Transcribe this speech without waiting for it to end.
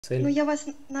Ну, цель. я вас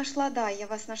нашла, да, я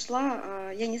вас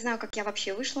нашла. Я не знаю, как я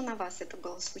вообще вышла на вас. Это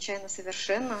было случайно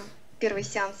совершенно. Первый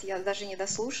сеанс я даже не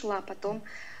дослушала, а потом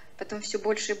все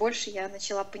больше и больше я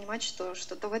начала понимать, что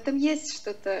что-то в этом есть,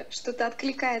 что-то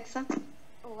откликается.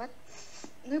 Вот.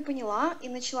 Ну и поняла, и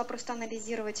начала просто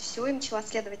анализировать все, и начала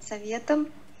следовать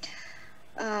советам.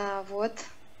 Вот.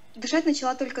 Дышать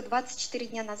начала только 24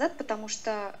 дня назад, потому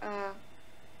что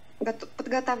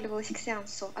подготавливалась к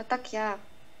сеансу. А так я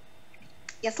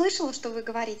слышала, что вы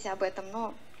говорите об этом,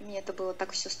 но мне это было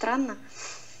так все странно.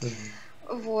 Мгм.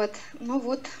 Вот. Ну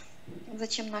вот,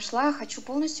 зачем нашла. Хочу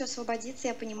полностью освободиться.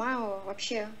 Я понимаю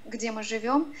вообще, где мы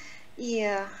живем.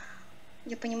 И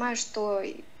я понимаю, что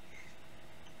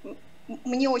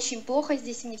мне очень плохо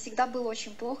здесь. Мне всегда было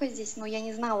очень плохо здесь, но я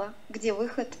не знала, где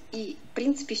выход. И, в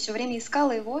принципе, все время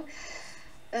искала его.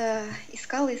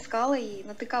 Искала и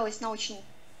натыкалась на очень...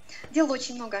 Делала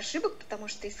очень много ошибок, потому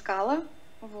что искала.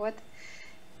 Вот.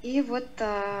 И вот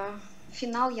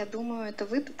финал, я думаю, это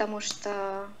вы, потому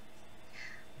что,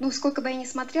 ну, сколько бы я ни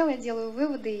смотрела, я делаю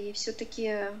выводы, и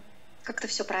все-таки как-то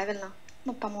все правильно,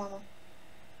 ну, по-моему.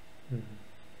 Мгм.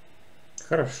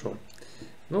 Хорошо.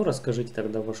 Ну, расскажите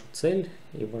тогда вашу цель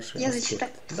и ваши Я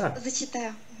аспекты. Да.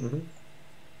 зачитаю. Мгм.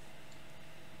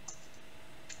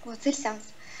 Вот, цель сеанса.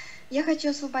 Я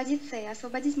хочу освободиться и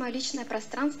освободить мое личное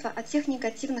пространство от всех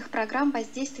негативных программ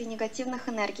воздействия негативных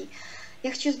энергий. Я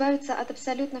хочу избавиться от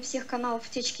абсолютно всех каналов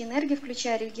утечки энергии,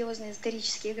 включая религиозные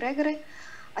эзотерические эгрегоры,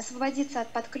 освободиться от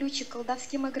подключек к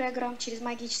колдовским эгрегорам через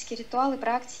магические ритуалы,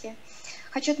 практики.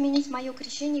 Хочу отменить мое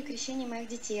крещение и крещение моих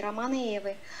детей, Романа и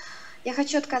Евы. Я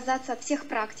хочу отказаться от всех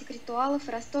практик, ритуалов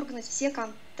и расторгнуть все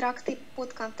контракты,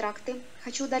 подконтракты.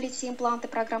 Хочу удалить все импланты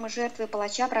программы жертвы и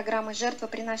палача, программы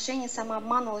жертвоприношения,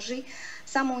 самообмана, лжи,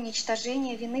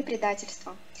 самоуничтожения, вины,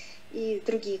 предательства и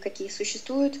другие, какие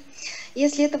существуют.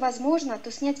 Если это возможно, то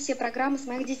снять все программы с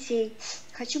моих детей.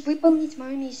 Хочу выполнить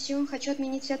мою миссию, хочу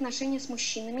отменить все отношения с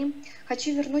мужчинами,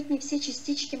 хочу вернуть мне все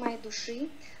частички моей души,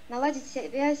 наладить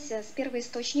связь с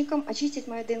первоисточником, очистить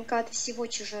мою ДНК от всего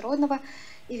чужеродного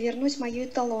и вернуть мою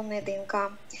эталонную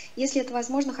ДНК. Если это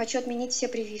возможно, хочу отменить все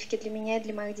прививки для меня и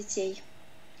для моих детей.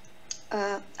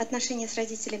 Отношения с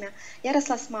родителями. Я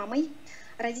росла с мамой.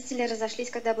 Родители разошлись,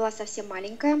 когда я была совсем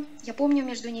маленькая. Я помню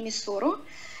между ними ссору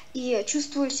и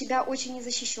чувствую себя очень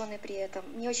незащищенной при этом.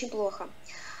 Мне очень плохо.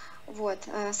 Вот.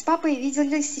 С папой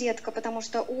виделись редко, потому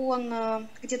что он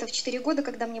где-то в 4 года,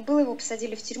 когда мне было, его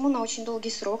посадили в тюрьму на очень долгий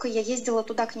срок. И я ездила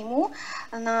туда к нему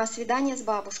на свидание с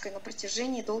бабушкой на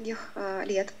протяжении долгих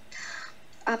лет.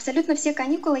 Абсолютно все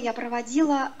каникулы я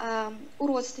проводила у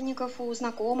родственников, у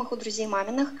знакомых, у друзей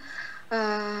маминых.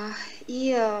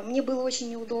 И мне было очень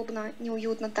неудобно,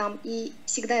 неуютно там. И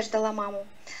всегда я ждала маму.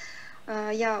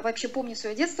 Я вообще помню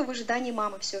свое детство в ожидании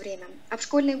мамы все время. А в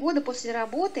школьные годы после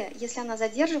работы, если она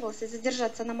задерживалась, и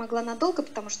задержаться она могла надолго,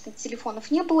 потому что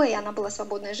телефонов не было, и она была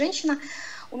свободная женщина,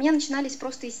 у меня начинались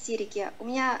просто истерики.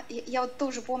 Я вот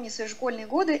тоже помню свои школьные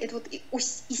годы, это вот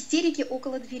истерики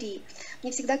около дверей.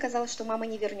 Мне всегда казалось, что мама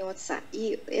не вернется.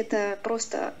 И это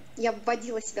просто, я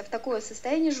вводила себя в такое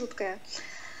состояние жуткое.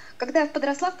 Когда я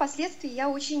подросла впоследствии, я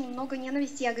очень много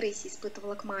ненависти и агрессии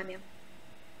испытывала к маме.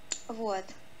 Вот.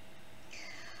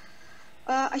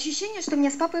 Ощущение, что меня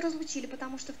с папой разлучили,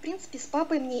 потому что, в принципе, с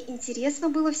папой мне интересно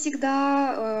было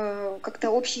всегда,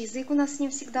 как-то общий язык у нас с ним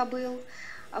всегда был.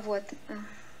 Вот.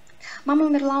 Мама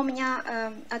умерла у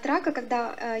меня от рака,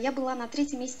 когда я была на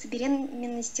 3-м месяце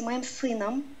беременности моим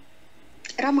сыном,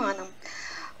 Романом.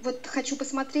 Вот хочу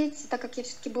посмотреть, так как я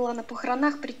все-таки была на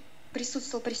похоронах,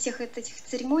 присутствовала при всех этих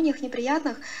церемониях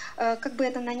неприятных, как бы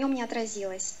это на нем не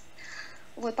отразилось.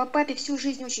 Вот, по папе всю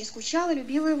жизнь очень скучала,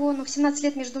 любила его, но в 17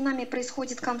 лет между нами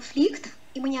происходит конфликт,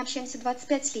 и мы не общаемся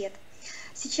 25 лет.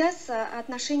 Сейчас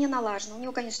отношения налажены. У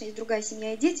него, конечно, есть другая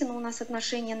семья и дети, но у нас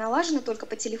отношения налажены только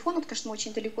по телефону, потому что мы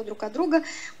очень далеко друг от друга.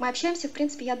 Мы общаемся, в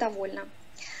принципе, я довольна.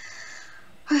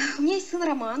 У меня есть сын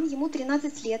Роман, ему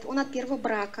 13 лет, он от первого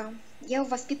брака. Я его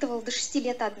воспитывала до 6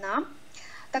 лет одна,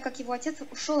 так как его отец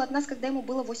ушел от нас, когда ему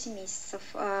было 8 месяцев.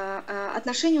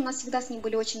 Отношения у нас всегда с ним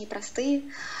были очень непростые.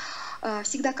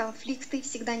 Всегда конфликты,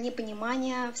 всегда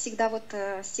непонимание, всегда вот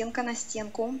стенка на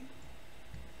стенку.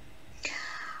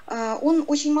 Он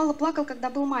очень мало плакал,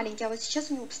 когда был маленький, а вот сейчас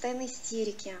у него постоянно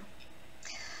истерики.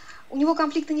 У него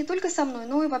конфликты не только со мной,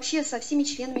 но и вообще со всеми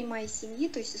членами моей семьи,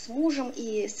 то есть с мужем,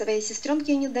 и своей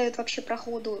сестренке не дает вообще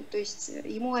проходу. То есть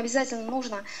ему обязательно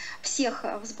нужно всех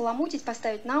взбаламутить,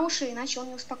 поставить на уши, иначе он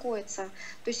не успокоится.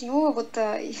 То есть у него вот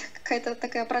какая-то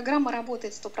такая программа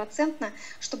работает 100%,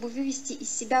 чтобы вывести из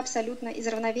себя абсолютно из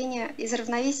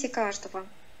равновесия каждого.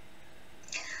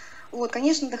 Вот,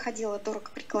 конечно, доходило до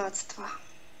рукоприкладства.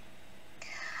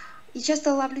 И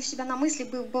часто ловлю себя на мысли,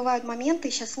 бывают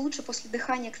моменты, сейчас лучше, после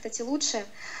дыхания, кстати, лучше,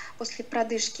 после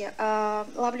продышки,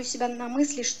 ловлю себя на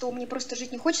мысли, что мне просто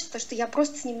жить не хочется, потому что я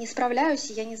просто с ним не справляюсь,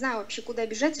 и я не знаю вообще, куда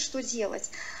бежать и что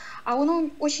делать. А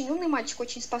он очень умный мальчик,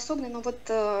 очень способный, но вот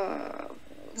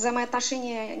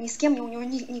взаимоотношения ни с кем у него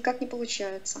никак не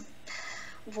получаются.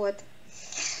 Вот.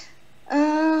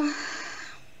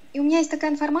 И у меня есть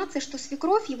такая информация, что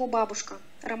свекровь, его бабушка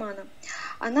Романа,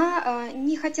 она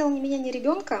не хотела ни меня, ни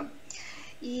ребенка,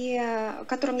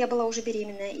 которым я была уже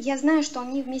беременная. Я знаю, что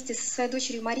они вместе со своей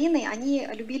дочерью Мариной, они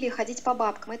любили ходить по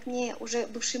бабкам. Это мне уже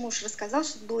бывший муж рассказал,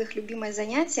 что это было их любимое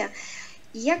занятие.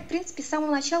 И я, в принципе, с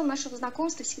самого начала нашего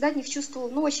знакомства всегда от них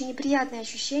чувствовала, очень неприятные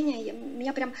ощущения.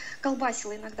 Меня прям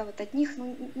колбасило иногда вот от них,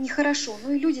 нехорошо.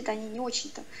 И люди-то они не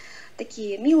очень-то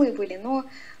такие милые были, но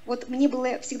вот мне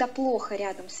было всегда плохо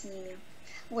рядом с ними.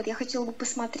 Вот, я хотела бы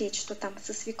посмотреть, что там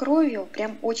со свекровью,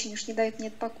 прям очень уж не дает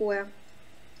мне покоя.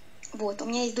 Вот, у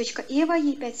меня есть дочка Эва,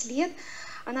 ей 5 лет,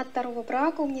 она от второго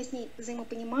брака, у меня с ней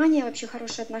взаимопонимание, вообще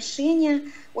хорошие отношения,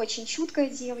 очень чуткая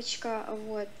девочка,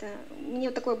 вот. Мне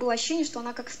такое было ощущение, что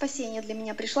она как спасение для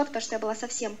меня пришла, потому что я была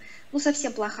совсем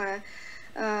плохая.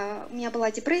 У меня была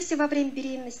депрессия во время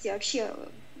беременности, вообще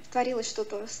творилось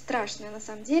что-то страшное на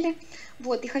самом деле.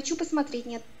 Вот, и хочу посмотреть,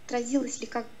 не отразилось ли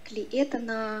как ли это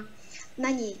на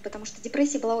ней, потому что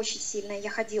депрессия была очень сильная. Я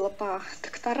ходила по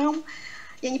докторам,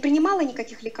 я не принимала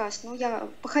никаких лекарств, но я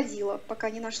походила, пока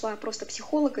не нашла просто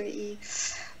психолога. И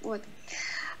вот.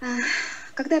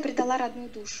 Когда я предала родную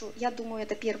душу, я думаю,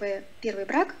 это первый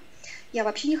брак. Я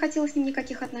вообще не хотела с ним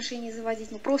никаких отношений заводить,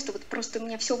 просто у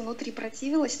меня все внутри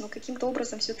противилось, но каким-то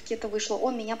образом все-таки это вышло.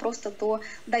 Он меня просто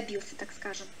добился, так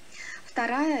скажем.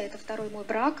 Это второй мой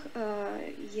брак.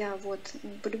 Я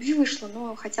не по любви вышла,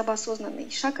 но хотя бы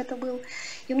осознанный шаг это был.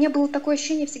 И у меня было такое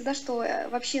ощущение всегда, что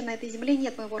вообще на этой земле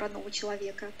нет моего родного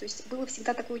человека. То есть было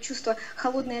всегда такое чувство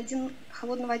холодного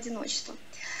одиночества.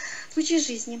 Случай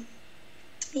жизни.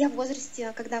 Я в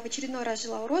возрасте, когда в очередной раз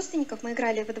жила у родственников, мы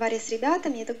играли во дворе с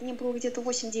ребятами, это мне было где-то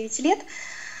 8-9 лет.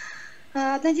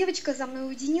 Одна девочка за мной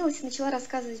уединилась и начала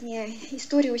рассказывать мне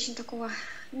истории очень такого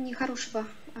нехорошего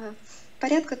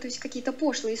порядка, то есть какие-то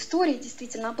пошлые истории,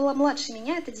 действительно. Она была младше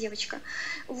меня, эта девочка.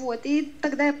 Вот. И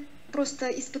тогда я просто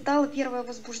испытала первое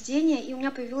возбуждение, и у меня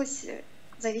появилась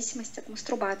зависимость от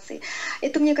мастурбации.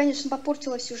 Это мне, конечно,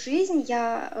 попортило всю жизнь.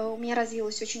 У меня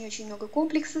развилось очень-очень много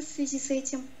комплексов в связи с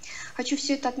этим. Хочу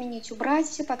все это отменить, убрать,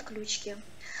 все подключки.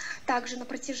 Также на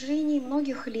протяжении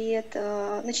многих лет,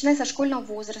 начиная со школьного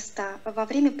возраста, во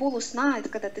время полусна, это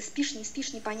когда ты спишь, не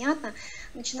спишь, непонятно,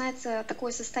 начинается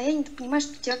такое состояние, ты понимаешь,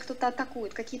 что тебя кто-то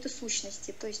атакует, какие-то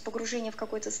сущности, то есть погружение в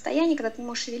какое-то состояние, когда ты не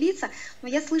можешь шевелиться, но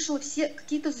я слышала все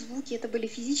какие-то звуки, это были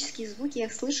физические звуки, я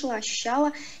их слышала,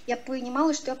 ощущала, я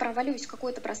понимала, что я проваливаюсь в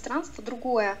какое-то пространство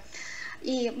другое,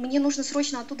 и мне нужно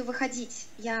срочно оттуда выходить.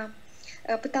 Я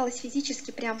пыталась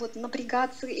физически прям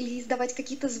напрягаться или издавать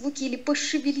какие-то звуки, или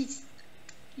пошевелить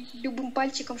любым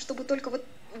пальчиком, чтобы только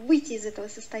выйти из этого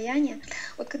состояния.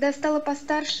 Вот когда я стала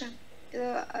постарше,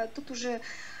 тут уже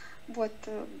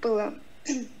было...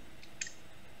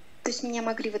 То есть меня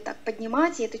могли так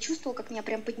поднимать, я это чувствовала, как меня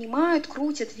прям поднимают,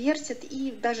 крутят, вертят и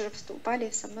даже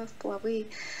вступали со мной в половые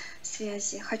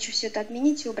связи. Хочу все это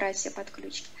отменить и убрать все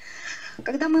подключки.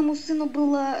 Когда моему сыну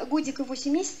было годик и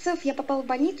 8 месяцев, я попала в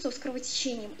больницу с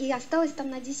кровотечением и осталась там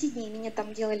на 10 дней. Меня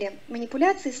там делали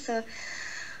манипуляции с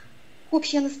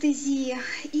общей анестезией.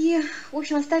 И, в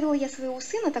общем, оставила я своего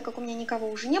сына, так как у меня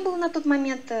никого уже не было на тот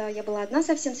момент, я была одна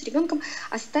совсем с ребенком,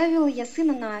 оставила я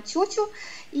сына на тетю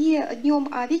и днем,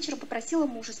 а вечером попросила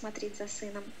мужа смотреть за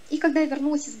сыном. И когда я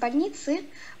вернулась из больницы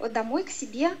домой к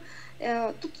себе,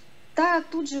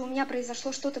 тут же у меня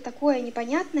произошло что-то такое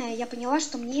непонятное, я поняла,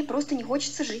 что мне просто не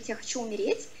хочется жить, я хочу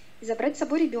умереть и забрать с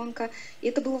собой ребенка. И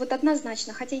это было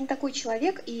однозначно, хотя я не такой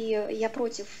человек, и я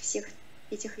против всех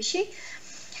этих вещей,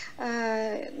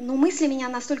 но мысли меня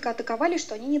настолько атаковали,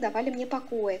 что они не давали мне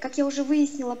покоя. Как я уже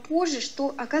выяснила позже,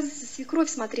 что, оказывается, свекровь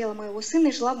смотрела моего сына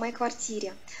и жила в моей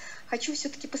квартире. Хочу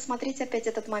все-таки посмотреть опять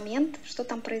этот момент, что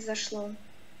там произошло.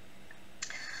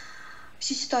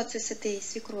 Всю ситуацию с этой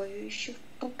свекровью еще.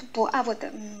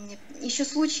 Еще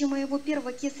случай моего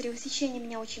первого кесарево сечения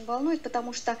меня очень волнует,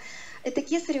 потому что это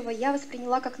кесарево я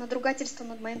восприняла как надругательство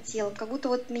над моим телом, как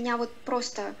будто меня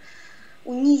просто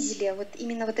унизили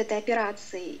именно этой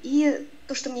операцией. И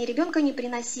то, что мне ребенка не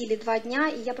приносили 2 дня,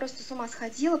 и я просто с ума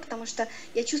сходила, потому что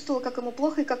я чувствовала, как ему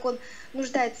плохо и как он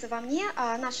нуждается во мне,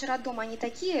 а наши роддомы, они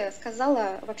такие,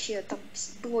 сказала, вообще там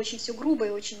было очень все грубо и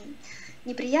очень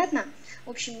неприятно. В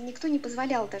общем, никто не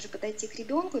позволял даже подойти к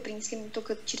ребенку, и принесли мне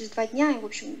только через 2 дня. И, в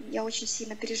общем, я очень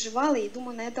сильно переживала, и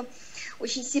думаю, на этом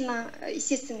очень сильно,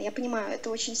 естественно, я понимаю, это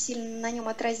очень сильно на нем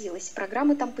отразилось.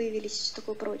 Программы там появились и все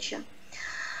такое прочее.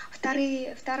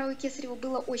 Второе кесарево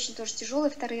было очень тоже тяжелое,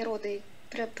 вторые роды,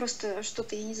 просто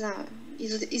что-то, я не знаю,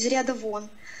 из ряда вон.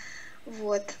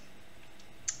 Вот.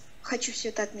 Хочу все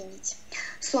это отменить.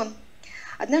 Сон.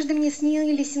 Однажды мне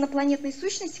снились инопланетные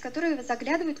сущности, которые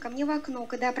заглядывают ко мне в окно.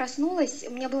 Когда я проснулась,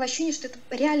 у меня было ощущение, что это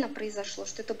реально произошло,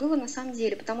 что это было на самом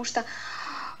деле, потому что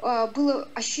было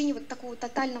ощущение вот такого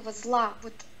тотального зла.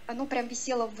 Вот оно прям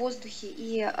висело в воздухе.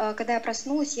 И когда я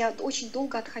проснулась, я очень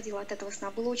долго отходила от этого сна.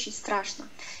 Было очень страшно.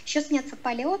 Еще снятся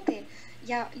полеты.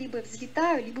 Я либо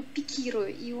взлетаю, либо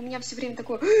пикирую. И у меня все время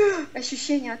такое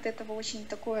ощущение от этого, очень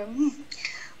такое,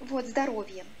 вот,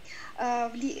 здоровье.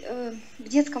 В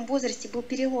детском возрасте был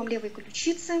перелом левой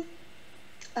ключицы,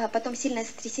 потом сильное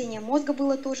сотрясение мозга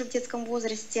было тоже в детском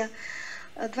возрасте,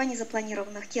 2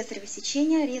 незапланированных кесарево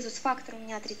сечения, резус-фактор у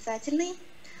меня отрицательный,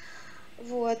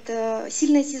 вот,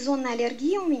 сильная сезонная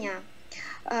аллергия у меня,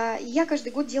 я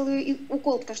каждый год делаю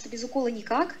укол, потому что без укола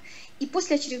никак, и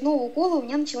после очередного укола у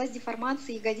меня началась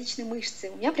деформация ягодичной мышцы,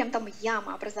 у меня прям там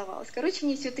яма образовалась. Короче,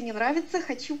 мне все это не нравится,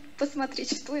 хочу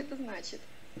посмотреть, что это значит.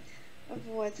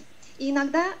 Вот. И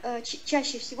иногда,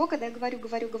 чаще всего, когда я говорю,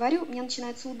 у меня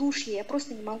начинается удушье, я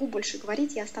просто не могу больше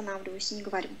говорить, я останавливаюсь и не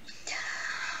говорю.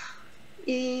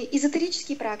 И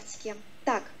эзотерические практики.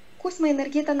 Так,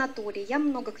 космоэнергет Анатолий. Я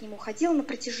много к нему ходила на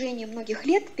протяжении многих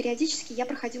лет, периодически я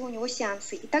проходила у него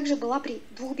сеансы. И также была при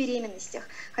 2 беременностях.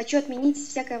 Хочу отменить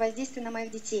всякое воздействие на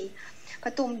моих детей.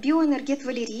 Потом биоэнергет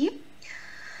Валерий.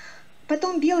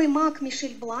 Потом белый маг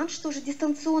Мишель Бланш, тоже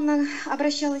дистанционно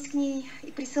обращалась к ней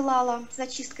и присылала,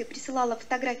 зачисткой присылала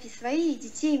фотографии своей,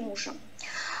 детей и мужа.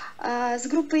 С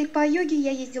группой по йоге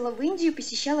я ездила в Индию,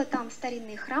 посещала там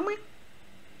старинные храмы,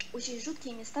 очень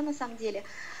жуткие места на самом деле.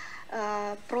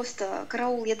 Просто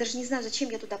караул, я даже не знаю, зачем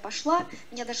я туда пошла,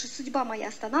 меня даже судьба моя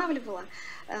останавливала.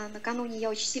 Накануне я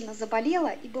очень сильно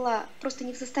заболела и была просто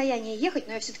не в состоянии ехать,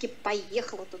 но я все-таки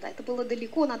поехала туда. Это было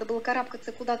далеко, надо было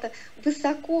карабкаться куда-то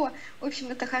высоко. В общем,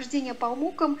 это хождение по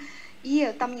мукам,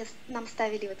 и там нам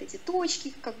ставили вот эти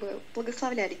точки, как бы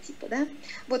благословляли типа, да.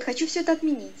 Вот, хочу все это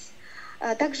отменить.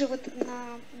 Также вот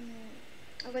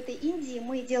в этой Индии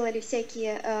мы делали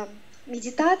всякие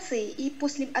медитации, и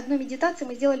после одной медитации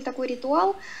мы сделали такой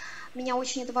ритуал, меня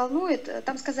очень это волнует,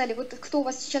 там сказали, вот кто у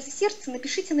вас сейчас в сердце,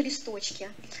 напишите на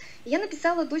листочке. И я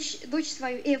написала дочь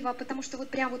свою, Эва, потому что вот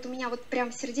у меня вот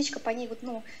прям сердечко по ней, вот,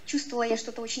 ну, чувствовала я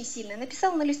что-то очень сильное.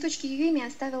 Написала на листочке ее имя и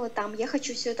оставила там, я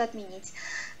хочу все это отменить.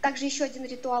 Также еще один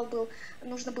ритуал был,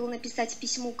 нужно было написать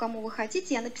письмо, кому вы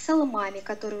хотите, я написала маме,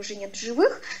 которой уже нет в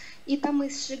живых, и там мы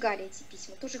сжигали эти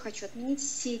письма. Тоже хочу отменить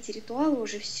все эти ритуалы,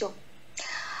 уже все.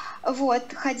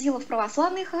 Вот, ходила в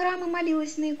православные храмы,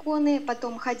 молилась на иконы,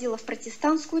 потом ходила в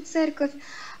протестантскую церковь,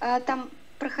 там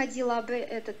проходила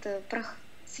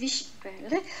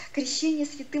крещение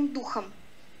Святым Духом.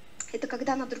 Это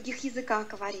когда на других языках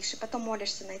говоришь, и потом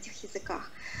молишься на этих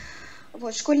языках.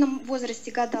 Вот, в школьном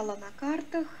возрасте гадала на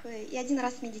картах и один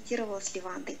раз медитировала с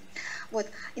Ливандой. Вот,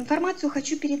 информацию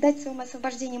хочу передать в своем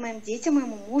освобождении моим детям,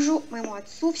 моему мужу, моему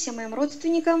отцу, всем моим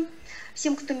родственникам,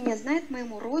 всем, кто меня знает,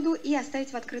 моему роду, и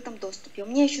оставить в открытом доступе. У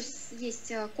меня еще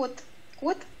есть код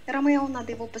Ромео,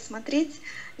 надо его посмотреть,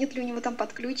 нет ли у него там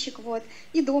подключик, вот,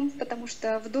 и дом, потому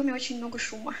что в доме очень много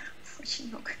шума, очень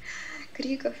много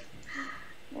криков,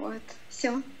 вот,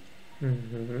 все.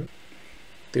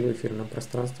 Ты в эфирном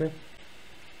пространстве?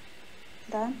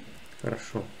 Да.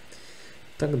 Хорошо.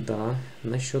 Тогда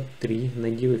на счет 3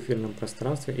 найди в эфирном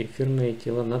пространстве эфирное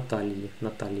тело Натальи.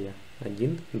 Наталья.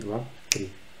 1, 2, 3.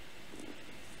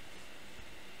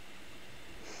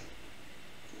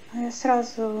 Я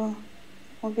сразу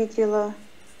увидела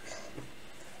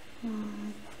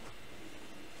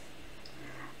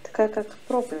такая как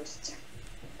пропасть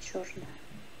черная.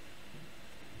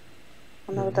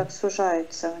 Она вот так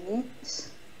сужается вниз.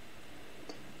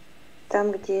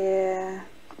 Там, где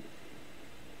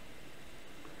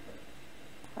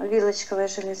вилочковая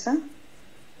железа,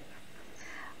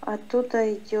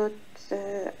 оттуда идет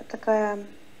такая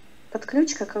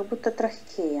подключка, как будто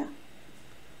трахея.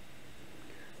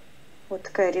 Вот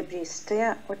такая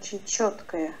ребристая, очень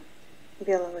четкая,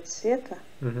 белого цвета.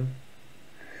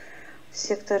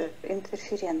 Сектор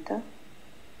интерферента.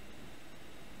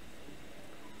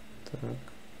 Так.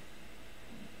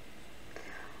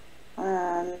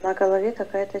 На голове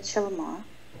какая-то челма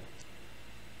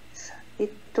и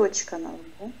точка на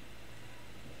лбу.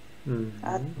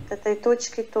 От этой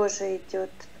точки тоже идет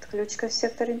подключка в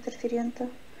сектор интерферента,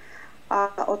 а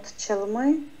от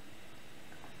челмы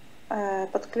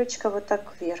подключка вот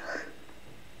так вверх.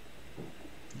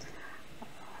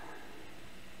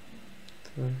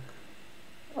 Так.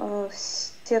 В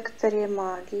секторе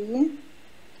магии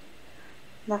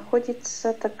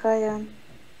находится такая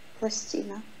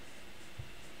пластина.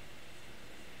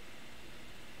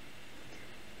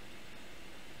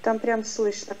 Там прям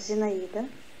слышно Зинаида.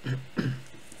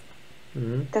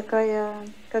 Такая,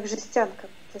 как жестянка,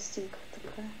 пластинка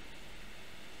такая.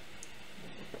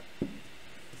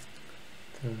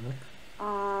 Так.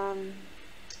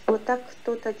 Вот так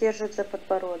кто-то держит за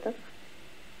подбородок.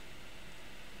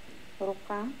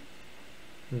 Рука.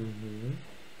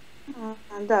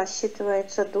 Да,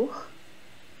 считывается дух.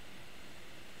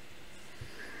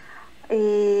 И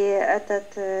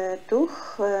этот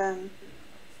дух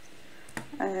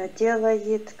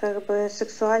делает как бы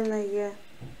сексуальные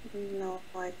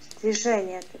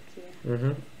движения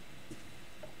такие.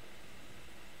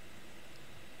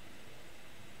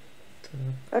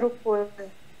 Рукой.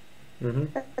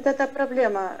 Это та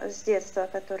проблема с детства, о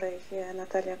которой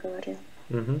Наталья говорила.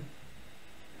 То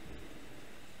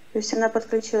есть она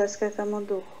подключилась к этому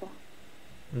духу.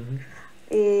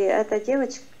 И эта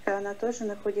девочка, она тоже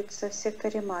находится в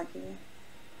секторе магии.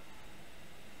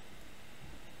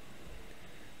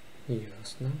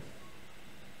 Ясно.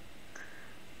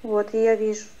 Вот, и я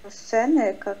вижу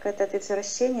сцены, как этот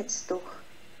извращенец дух,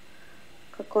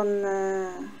 как он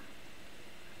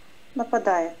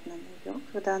нападает на нее,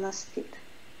 когда она спит.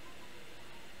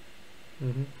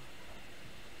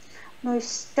 Ну и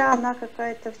вся она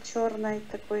какая-то в черной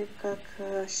такой, как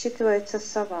считывается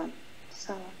саван.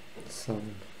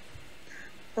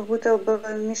 Как будто бы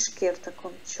в мешке в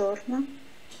таком черном.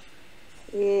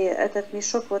 И этот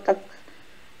мешок вот так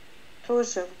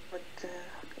тоже вот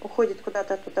уходит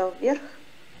куда-то туда вверх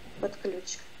под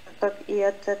ключ, как и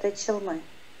от этой челмы.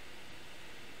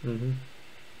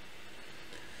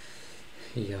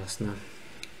 Ясно.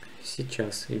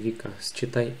 Сейчас, Вика,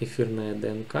 считай эфирная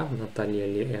ДНК, Наталья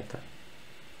ли это?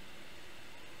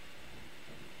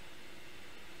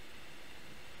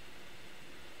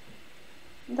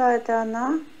 Да, это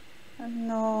она,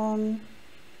 но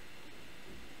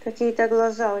какие-то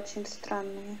глаза очень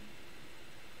странные,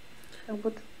 как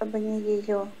будто бы не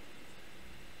ее.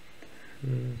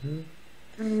 В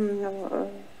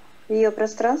ее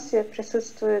пространстве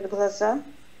присутствуют глаза,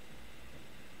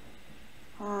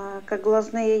 как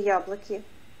глазные яблоки,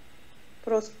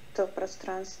 просто в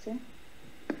пространстве,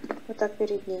 вот так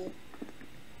перед ней.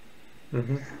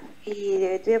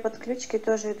 И две подключки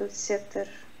тоже идут в сектор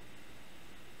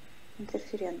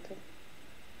интерферентов.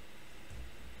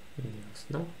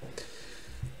 Ясно.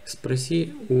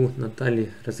 Спроси у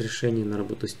Натальи разрешение на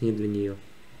работу с ней для нее.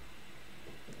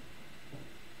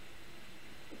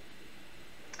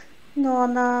 Но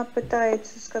она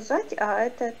пытается сказать, а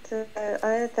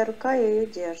эта рука ее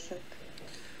держит.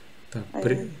 Так,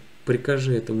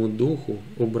 прикажи этому духу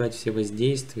убрать все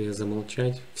воздействия,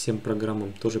 замолчать, всем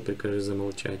программам тоже прикажи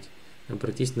замолчать.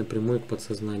 Обратись напрямую к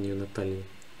подсознанию Натальи.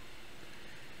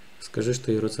 Скажи,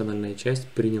 что ее рациональная часть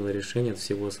приняла решение от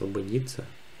всего освободиться.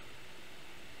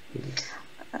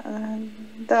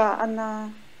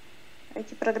 Да,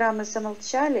 эти программы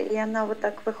замолчали, и она вот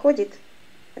так выходит,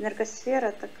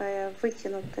 энергосфера такая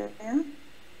вытянутая.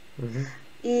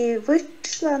 И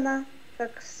вышла она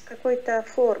как с какой-то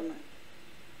формы.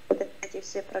 Вот эти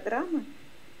все программы,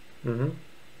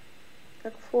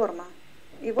 как форма.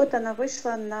 И вот она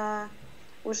вышла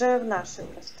уже в наше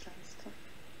пространство.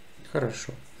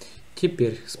 Хорошо.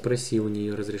 Теперь спроси у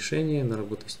нее разрешение на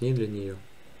работу с ней для нее.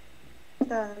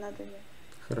 Да, надо ей.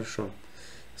 Хорошо.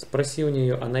 Спроси у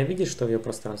нее, она видит, что в ее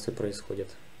пространстве происходит?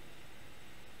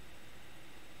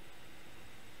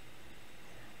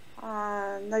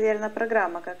 Наверное,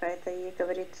 программа какая-то ей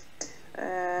говорит.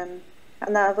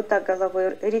 Она вот так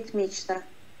головой ритмично,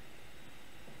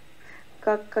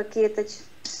 как какие-то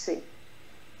часы,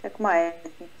 как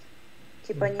маятник,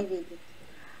 типа не видит.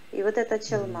 И вот эта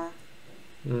челма.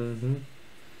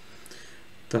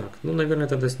 Так, ну, наверное,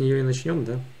 тогда с нее и начнем,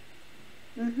 да?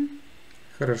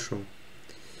 Хорошо.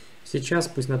 Сейчас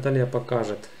пусть Наталья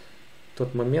покажет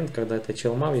тот момент, когда эта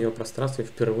челма в ее пространстве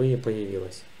впервые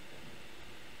появилась.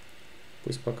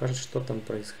 Пусть покажет, что там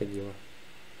происходило.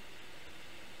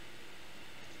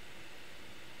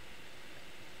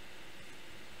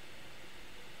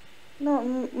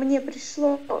 Ну, мне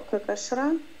пришло как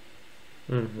ашрам.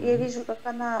 Я вижу, как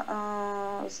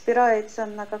она взбирается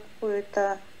на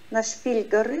какую-то, на шпиль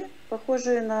горы,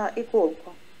 похожую на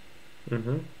иголку.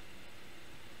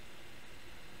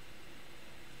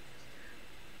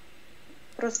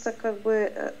 Просто как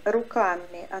бы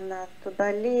руками она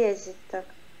туда лезет так.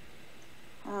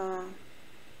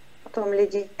 Потом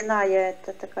ледяная,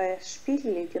 это такая шпиль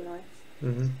ледяной.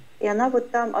 Угу. И она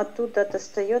вот там оттуда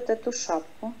достает эту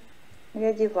шапку и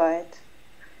одевает.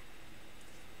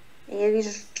 И я вижу,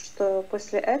 что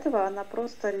после этого она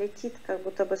просто летит, как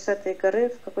будто бы с этой горы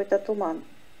в какой-то туман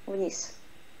вниз.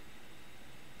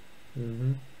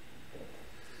 Угу.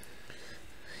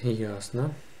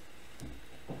 Ясно.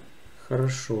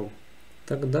 Хорошо.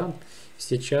 Тогда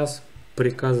сейчас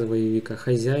приказываю, Вика,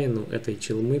 хозяину этой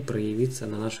челмы проявиться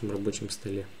на нашем рабочем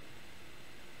столе.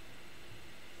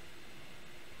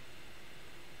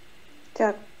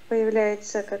 Так,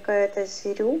 появляется какая-то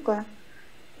зверюга,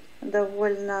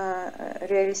 довольно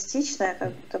реалистичная,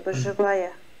 как будто бы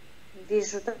живая.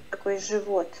 Вижу такой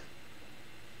живот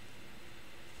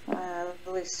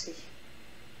лысый.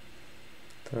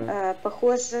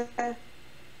 Похоже,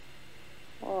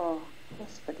 о,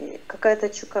 господи, какая-то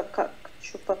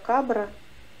чупакабра.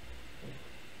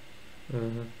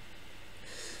 Ага.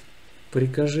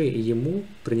 Прикажи ему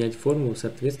принять форму в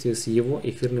соответствии с его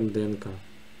эфирным ДНК.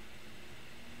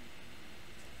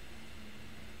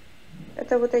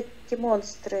 Это вот эти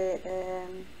монстры,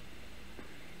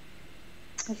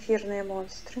 эфирные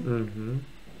монстры. Угу.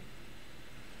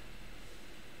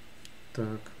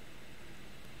 Так.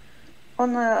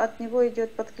 Он от него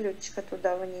идет подключка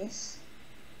туда вниз.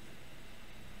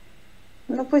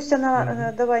 Ну пусть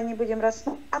она, давай не будем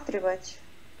рассматривать.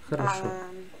 Хорошо.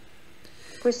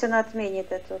 Пусть она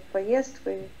отменит эту поездку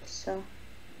и все.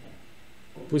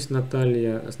 Пусть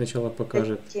Наталья сначала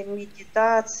покажет. Эти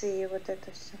медитации, вот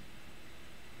это все.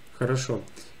 Хорошо.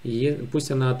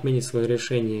 Пусть она отменит свое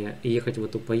решение ехать в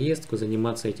эту поездку,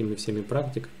 заниматься этими всеми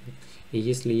практиками. И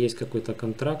если есть какой-то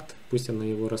контракт, пусть она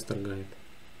его расторгает.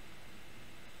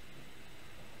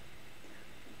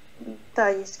 Да,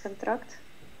 есть контракт.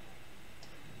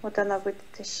 Вот она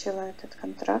вытащила этот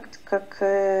контракт, как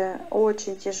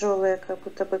очень тяжелая, как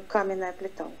будто бы каменная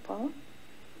плита упала.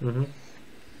 Угу.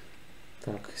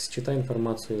 Так, считай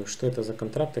информацию, что это за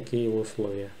контракт, какие его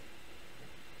условия.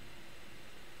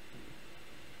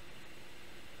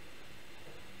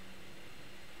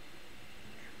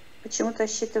 Почему-то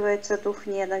считывается дух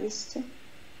ненависти.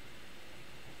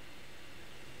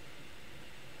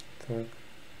 Так.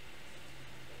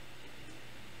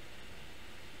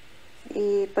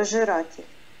 И пожиратель.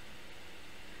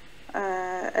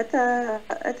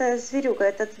 Это зверюга,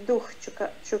 этот дух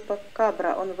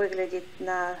чупакабра, он выглядит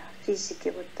на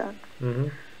физике вот так.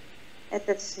 Угу.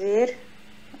 Этот зверь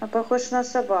похож на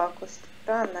собаку,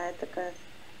 странная такая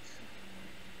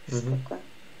штука.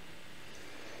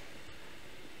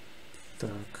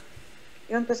 Так.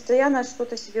 И он постоянно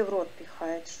что-то себе в рот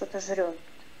пихает, что-то жрет.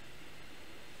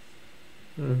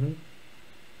 Угу.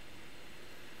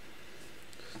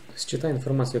 Считай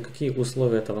информацию, какие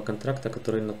условия этого контракта,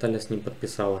 который Наталья с ним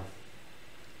подписала.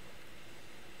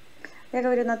 Я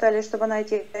говорю Наталье, чтобы она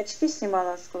эти очки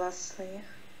снимала с глаз своих.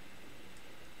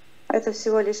 Это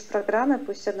всего лишь программы,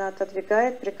 пусть она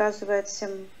отодвигает, приказывает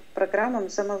всем программам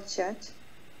замолчать.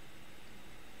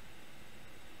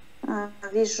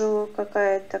 Вижу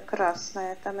какая-то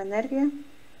красная там энергия,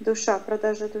 душа,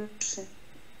 продажа души.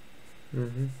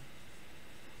 Угу.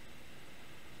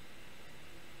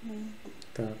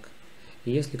 Так.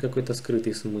 Есть ли какой-то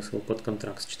скрытый смысл под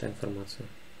контракт, считай информацию?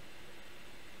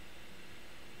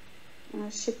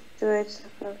 Считывается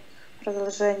как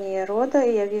продолжение рода,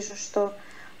 и я вижу, что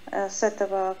с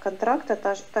этого контракта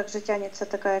также тянется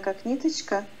такая как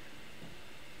ниточка.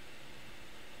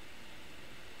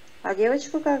 А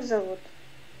девочку как зовут?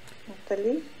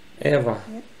 Натали? Эва.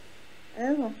 Нет?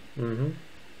 Эва? Угу.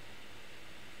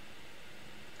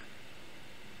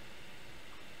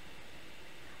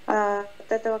 А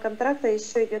от этого контракта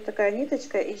еще идет такая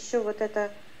ниточка, еще вот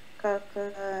это как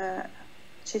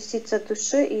частица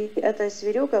души, и эта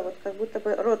зверюга вот как будто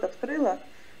бы рот открыла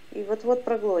и вот-вот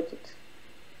проглотит.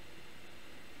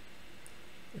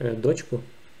 Дочку?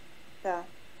 Да.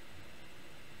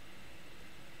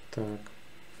 Так.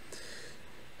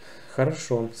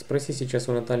 Хорошо. Спроси сейчас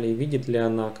у Натальи, видит ли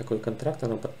она, какой контракт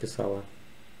она подписала.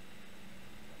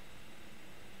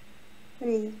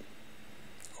 Видит.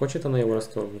 Хочет она его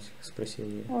расторгнуть? Спроси у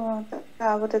нее. О,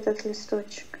 да, вот этот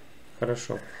листочек.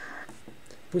 Хорошо.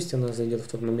 Пусть она зайдет в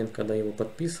тот момент, когда его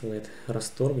подписывает,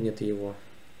 расторгнет его,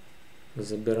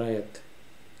 забирает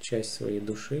часть своей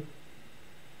души.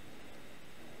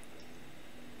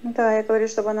 Да, я говорю,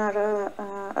 чтобы она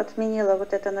отменила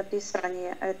вот это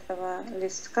написание этого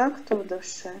листка, кто в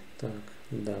душе. Так,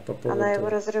 да, по поводу она его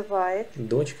разрывает.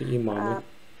 Дочки и мамы.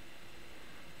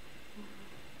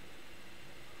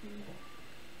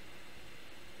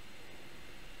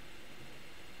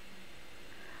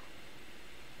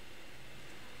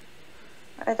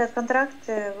 Этот контракт,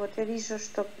 вот я вижу,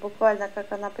 что буквально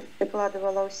как она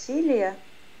прикладывала усилия,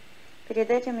 перед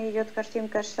этим идет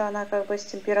картинка, что она как бы с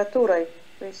температурой,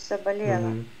 то есть заболела.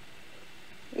 Мгм.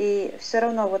 И все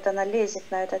равно вот она лезет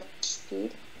на этот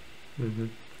шпиль.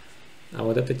 Мгм. А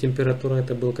вот эта температура,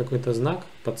 это был какой-то знак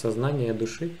подсознания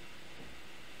души,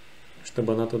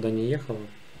 чтобы она туда не ехала?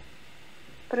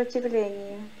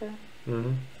 Противление, да.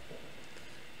 Мгм.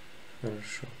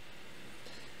 Хорошо.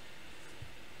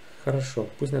 Хорошо.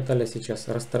 Пусть Наталья сейчас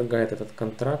расторгает этот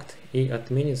контракт и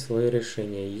отменит свое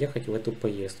решение ехать в эту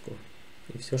поездку.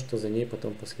 И все, что за ней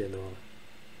потом последовало.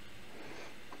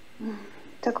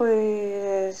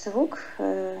 Такой звук,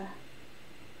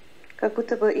 как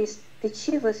будто бы из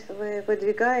печи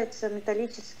выдвигаются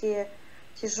металлические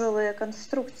тяжелые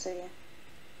конструкции.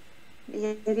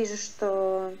 Я вижу,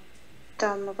 что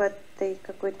там в этой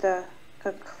какой-то,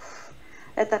 как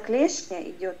эта клешня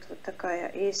идет вот такая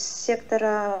из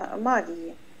сектора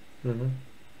магии. Мгм.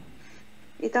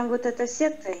 И там вот эта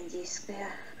секта индийская.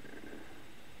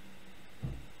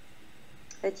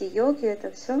 Эти йоги,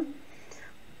 это все.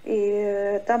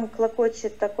 И там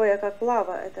клокочет такое, как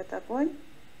лава, этот огонь.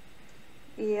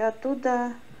 И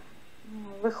оттуда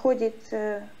выходит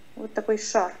вот такой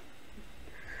шар.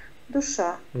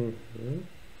 Душа Мгм.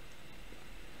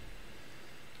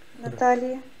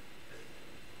 Натальи.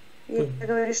 Я Пу-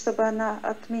 говорю, чтобы она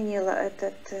отменила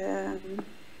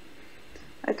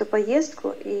эту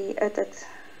поездку и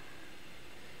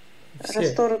Все,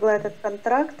 расторгла этот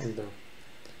контракт, да.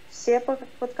 все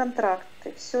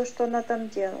подконтракты, все, что она там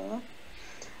делала,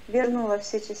 вернула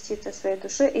все частицы своей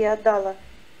души и отдала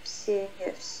все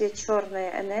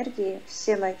черные энергии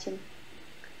всем этим.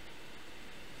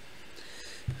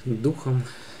 Духом,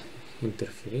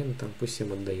 интерферентом, пусть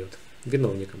всем отдает.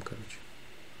 Виновникам, короче.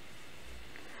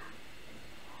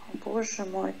 Боже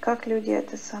мой, как люди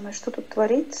это самое, что тут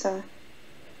творится?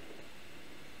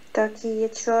 Такие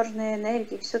черные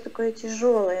энергии, все такое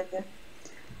тяжелое.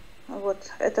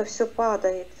 Вот, это все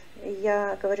падает. И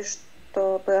я говорю,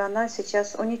 чтобы она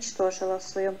сейчас уничтожила в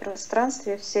своем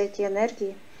пространстве все эти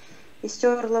энергии и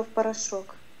стерла в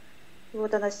порошок. И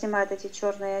вот она снимает эти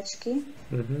черные очки.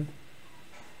 Мгм.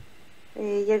 И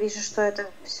я вижу, что это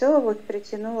все вот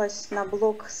притянулось на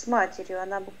блок с матерью.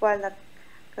 Она буквально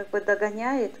как бы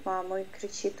догоняет маму и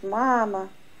кричит: «Мама!»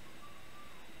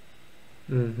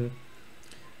 Мгм.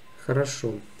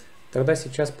 Хорошо. Тогда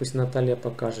сейчас пусть Наталья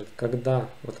покажет, когда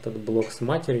вот этот блок с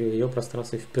матерью в ее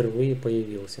пространстве впервые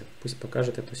появился. Пусть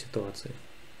покажет эту ситуацию.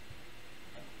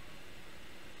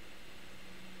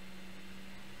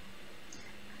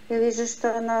 Я вижу,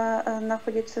 что она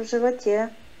находится в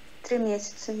животе, 3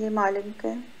 месяца, ей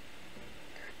маленькая.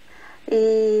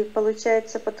 И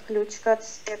получается подключка от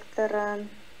сектора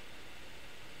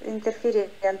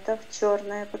интерферентов,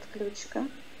 черная подключка,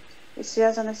 и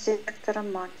связана с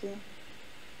сектором магии.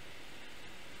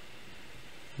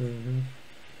 Мгм.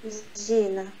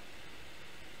 Зина.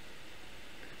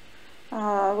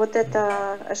 Вот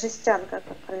это жестянка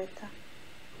какая-то.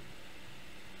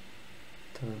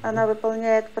 Она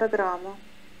выполняет программу.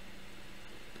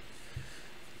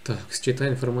 Так, считай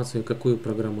информацию, какую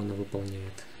программу она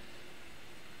выполняет.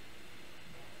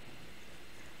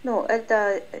 Ну,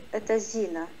 это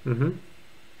Зина. Угу.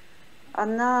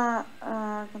 Она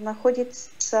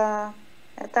находится,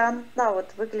 это она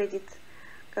вот выглядит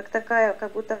как такая,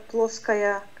 как будто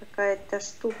плоская какая-то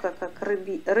штука, как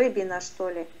рыбина, что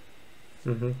ли.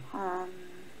 Угу.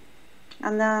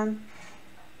 Она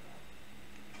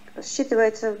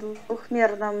считывается в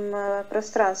двухмерном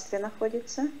пространстве,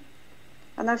 находится.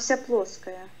 Она вся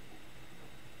плоская.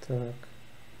 Так.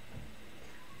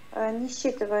 Не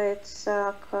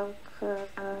считывается как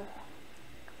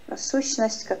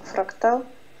сущность, как фрактал,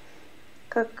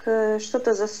 как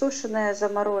что-то засушенное,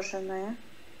 замороженное.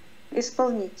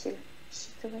 Исполнитель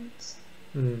считывается.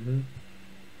 Угу.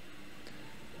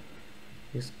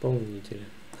 Исполнитель.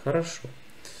 Хорошо.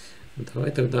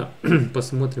 Давай тогда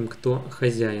посмотрим, кто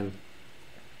хозяин.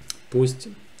 Пусть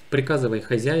приказывай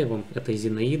хозяевам этой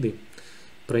Зинаиды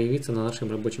проявиться на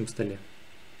нашем рабочем столе.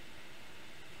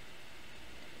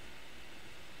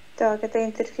 Так, это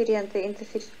интерференты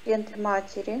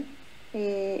матери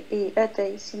и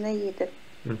этой Зинаиды.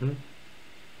 Угу.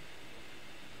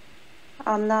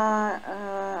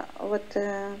 Она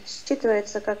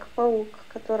считывается как паук,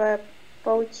 которая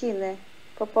паутины,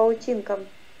 по паутинкам.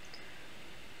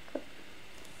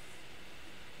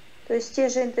 То есть те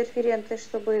же интерференты,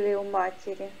 что были у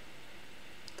матери.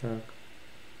 Так.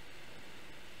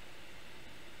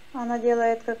 Она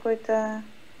делает какой-то...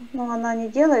 Ну, она не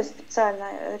делает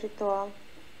специально ритуал.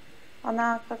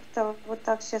 Она как-то, вот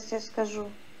так сейчас я скажу,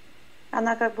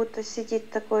 Она как будто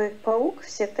сидит такой паук в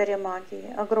секторе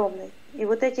магии, огромный. И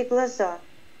вот эти глаза,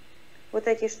 вот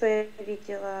эти, что я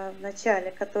видела в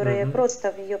начале, которые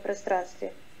просто в ее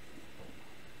пространстве.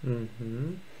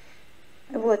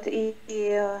 Вот, и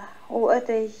у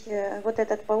этой, вот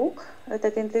этот паук,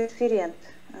 этот интерферент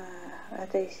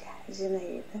этой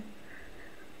Зинаиды,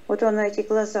 вот он на эти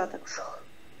глаза так шух.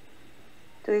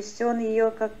 То есть он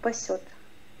ее как пасет.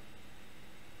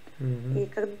 И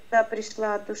когда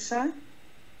пришла душа,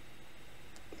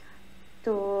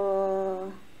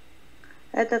 то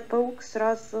этот паук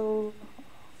сразу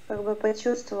как бы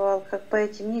почувствовал, как по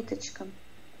этим ниточкам.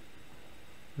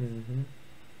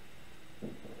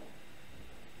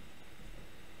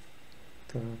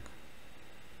 Так.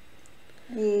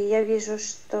 И я вижу,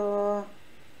 что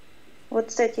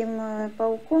вот с этим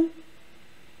пауком,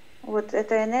 вот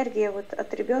эта энергия вот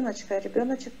от ребеночка,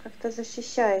 ребеночек как-то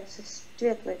защищается,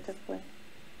 светлый такой.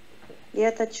 И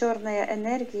эта черная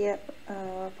энергия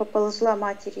поползла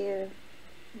матери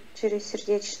через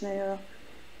сердечную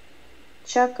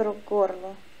чакру к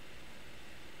горлу.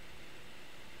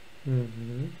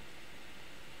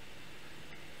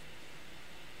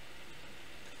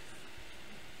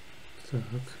 Так.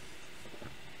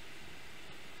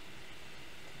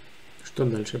 Что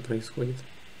дальше происходит?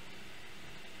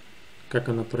 Как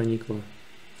она проникла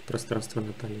в пространство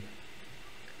Натальи?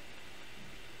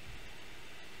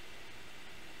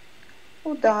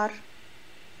 Удар.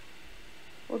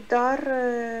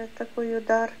 Удар, такой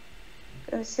удар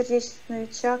в сердечную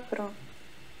чакру.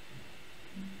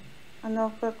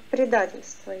 Оно как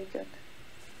предательство идет.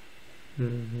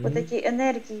 Вот эти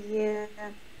энергии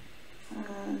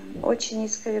очень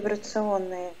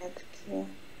низковибрационные такие,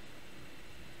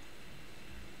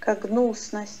 как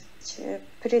гнусность,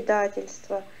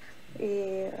 предательство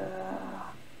и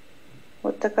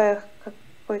вот такая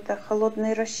какой-то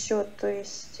холодный расчет, то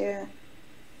есть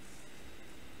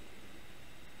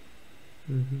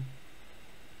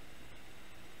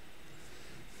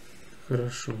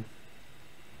Хорошо.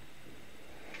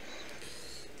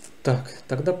 Так,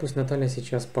 тогда пусть Наталья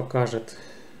сейчас покажет,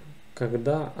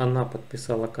 когда она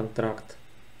подписала контракт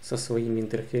со своими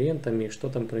интерферентами, что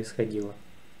там происходило.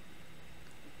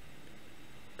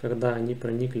 Когда они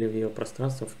проникли в ее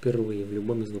пространство впервые, в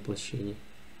любом из воплощений.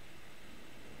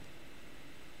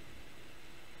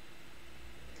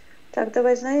 Так,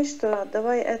 давай, знаешь что,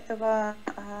 давай этого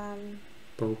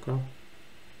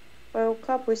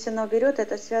паука, пусть она берет,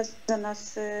 это связано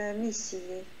с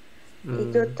миссией.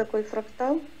 Идет такой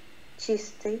фрактал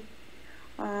чистый,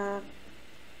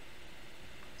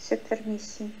 сектор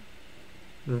миссии.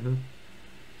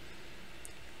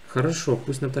 Хорошо,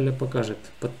 пусть Наталья покажет,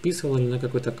 подписывала ли она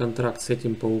какой-то контракт с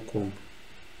этим пауком.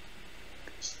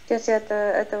 Сейчас я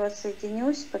этого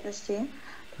соединюсь, подожди.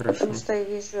 Хорошо. Потому что я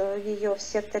вижу ее в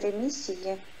секторе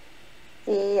миссии,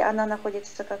 и она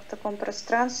находится как в таком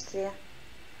пространстве,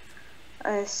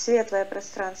 светлое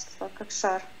пространство, как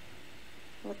шар,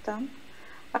 вот там.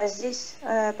 А здесь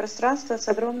пространство с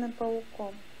огромным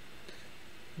пауком.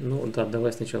 Ну да,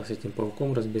 давай сначала с этим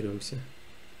пауком разберемся.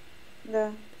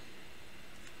 Да.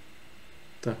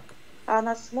 Так. А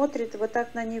она смотрит вот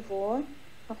так на него,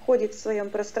 ходит в своем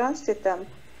пространстве там,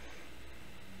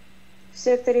 в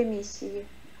секторе миссии.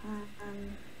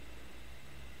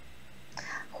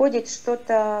 Ходит,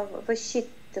 что-то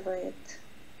высчитывает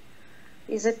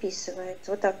и записывает.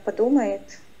 Вот так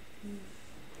подумает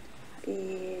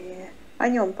и о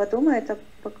нем подумает, об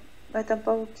этом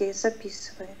пауке и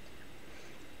записывает.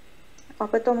 А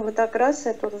потом вот так раз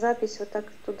эту запись вот так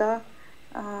туда,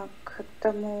 к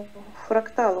тому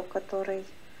фракталу, который,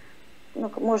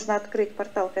 ну, можно открыть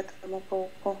портал к этому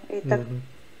пауку. И так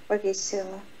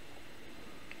повесила.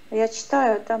 Я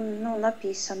читаю, там, ну,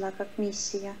 написано как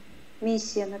миссия.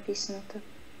 Миссия написано так.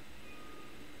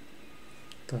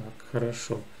 Так,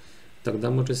 хорошо. Тогда,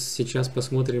 может, сейчас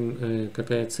посмотрим,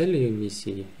 какая цель ее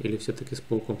миссии, или все-таки с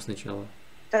пауком сначала?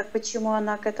 Так, почему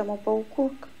она к этому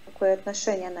пауку, какое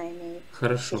отношение она имеет?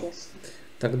 Хорошо. Интересно.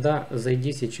 Тогда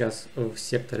зайди сейчас в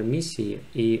сектор миссии,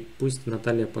 и пусть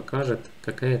Наталья покажет,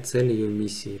 какая цель ее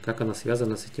миссии, как она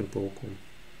связана с этим пауком.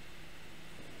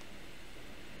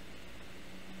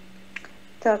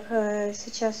 Так,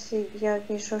 сейчас я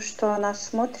вижу, что она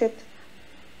смотрит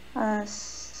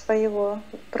своего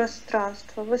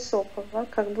пространства высокого,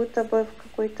 как будто бы в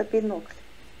какой-то бинокль.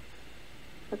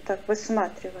 Вот так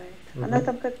высматривает. Она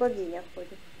там как богиня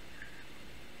ходит.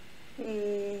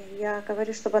 И я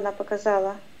говорю, чтобы она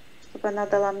показала, чтобы она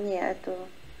дала мне эту,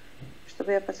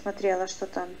 чтобы я посмотрела, что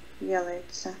там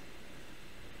делается,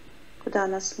 куда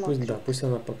она смотрит. Пусть, да, пусть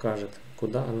она покажет,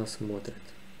 куда она смотрит.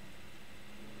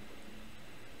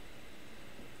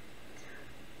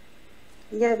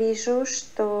 я вижу,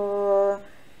 что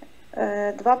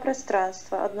два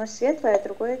пространства. Одно светлое,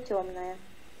 другое темное.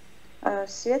 В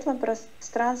светлом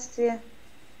пространстве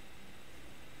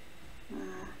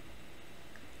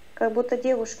как будто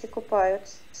девушки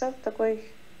купаются в такой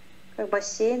как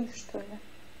бассейн, что ли.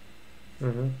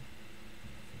 Угу.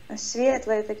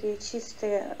 Светлые такие,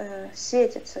 чистые,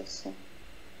 светятся все.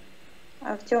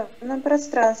 А в темном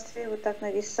пространстве вот так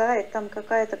нависает, там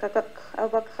какая-то как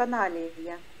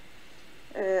вакханалия.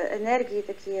 Энергии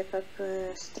такие, как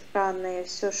странные,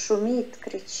 все шумит,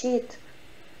 кричит.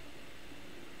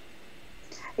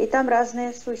 И там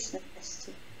разные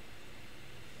сущности.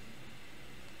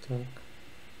 Так.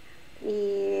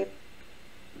 И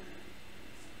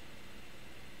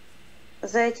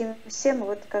за этим всем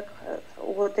вот как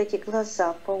вот эти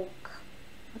глаза, паук.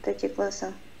 Вот эти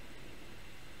глаза.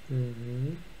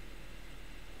 Угу.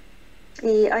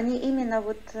 И они именно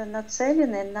вот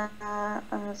нацелены на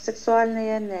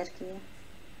сексуальные энергии.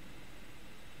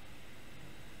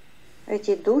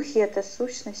 Эти духи, это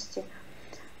сущности.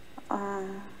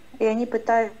 И они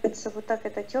пытаются вот так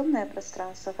это темное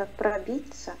пространство, как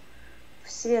пробиться в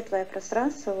светлое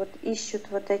пространство, вот ищут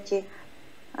вот эти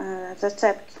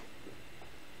зацепки.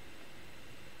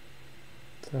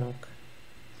 Так.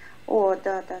 О,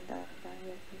 да,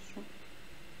 я вижу.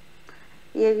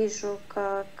 Я вижу,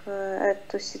 как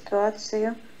эту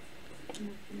ситуацию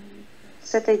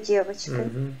с этой девочкой,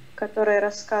 Угу. которая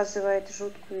рассказывает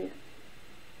жуткую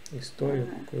Историю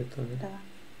какую-то. Да.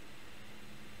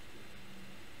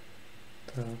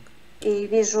 Так. И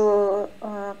вижу,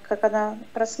 как она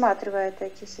просматривает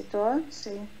эти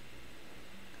ситуации,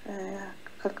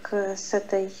 как с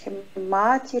этой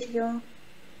матерью.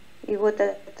 И вот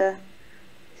это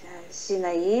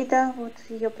Зинаида, вот в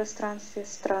ее пространстве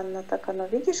странно так оно.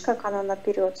 Видишь, как оно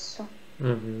наперед все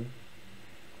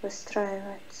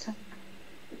выстраивается.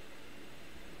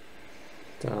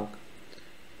 Так.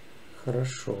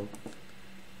 Хорошо.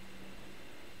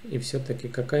 И все-таки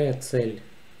какая цель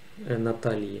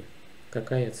Натальи?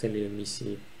 Какая цель ее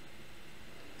миссии?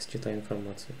 Считай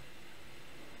информацию.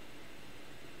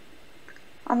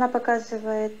 Она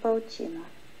показывает паутину.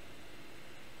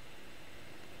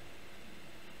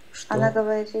 Что? Она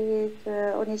говорит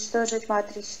уничтожить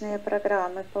матричные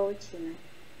программы паутины.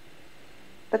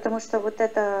 Потому что вот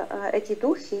эти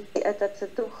духи,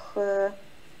 этот дух,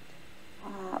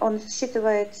 он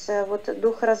считывается, вот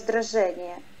дух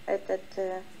раздражения,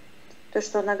 то,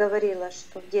 что она говорила,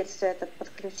 что в детстве этот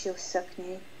подключился к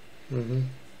ней. Угу.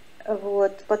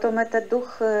 Вот. Потом это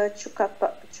дух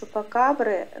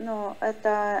чупакабры, но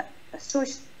это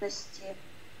сущности,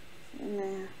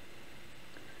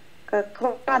 как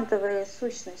квантовые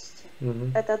сущности.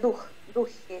 Угу. Это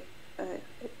духи,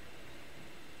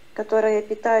 которые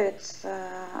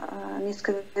питаются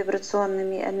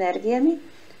низковибрационными энергиями.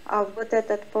 А вот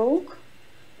этот паук,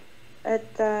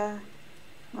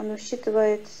 он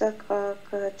считывается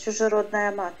как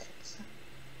чужеродная матрица.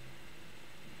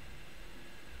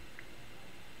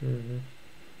 Угу.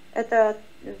 Это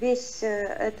весь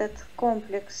этот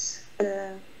комплекс,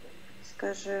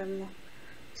 скажем,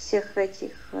 всех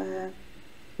этих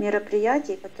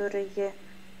мероприятий, которые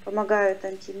помогают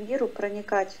антимиру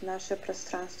проникать в наше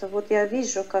пространство. Вот я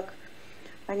вижу, как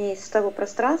они из того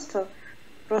пространства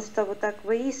просто вот так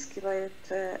выискивают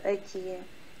эти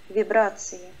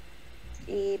вибрации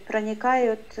и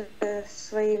проникают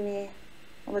своими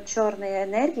вот черные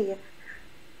энергии,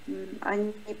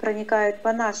 они проникают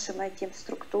по нашим этим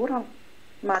структурам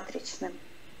матричным,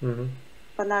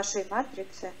 по нашей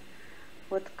матрице,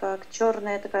 вот как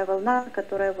черная такая волна,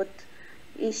 которая вот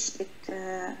ищет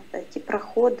эти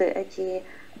проходы, эти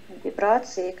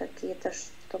вибрации какие-то,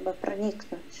 чтобы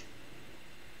проникнуть.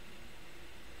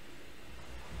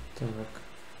 Так.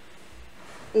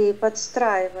 И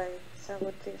подстраивается,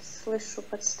 вот и слышу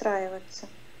подстраиваться.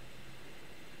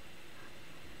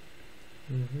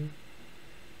 Угу.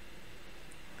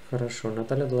 Хорошо.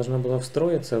 Наталья должна была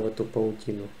встроиться в эту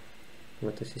паутину, в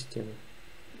эту систему.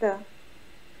 Да.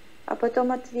 А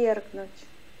потом отвергнуть.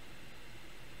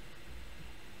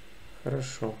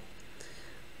 Хорошо.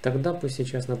 Тогда пусть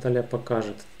сейчас Наталья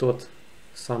покажет тот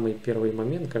самый первый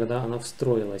момент, когда она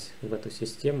встроилась в эту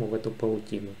систему, в эту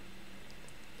паутину.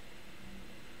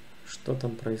 Что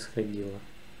там происходило?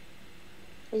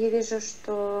 Я вижу,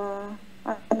 что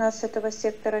она с этого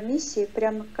сектора миссии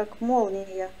прямо как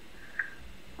молния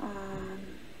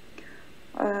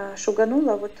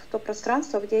шуганула вот в то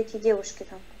пространство, где эти девушки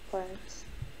там купаются.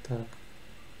 Так.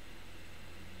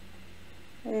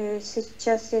 И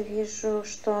сейчас я вижу,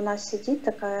 что она сидит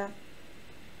такая,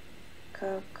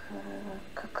 как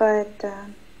какая-то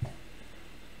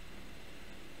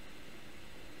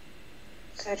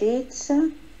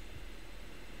царица.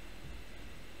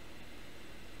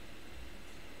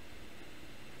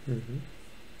 Угу.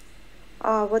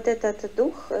 А вот этот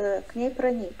дух к ней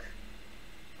проник.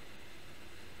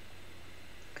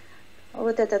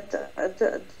 Вот этот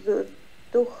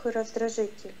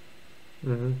дух-раздражитель.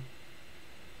 Угу.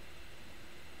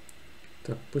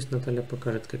 Так, пусть Наталья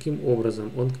покажет, каким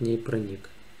образом он к ней проник.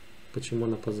 Почему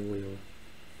она позволила.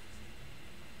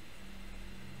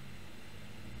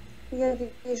 Я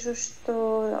вижу,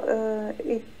 что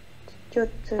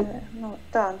идет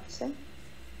танцы.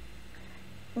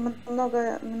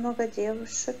 Много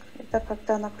девушек. Это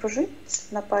как-то она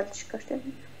кружится на пальчиках.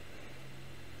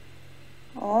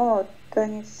 О,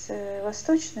 танец,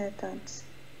 восточные танцы.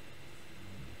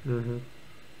 Угу.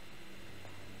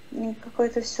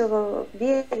 Какое-то все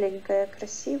беленькое,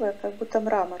 красивое, как будто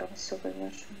мрамором все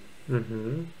выложено.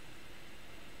 Угу.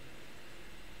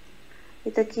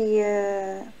 И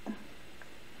такие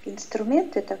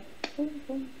инструменты, так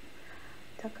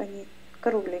они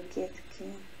кругленькие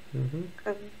такие, Угу.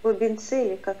 как бубенцы,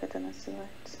 или как это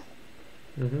называется.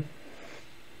 Угу.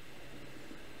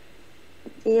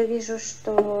 И я вижу,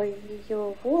 что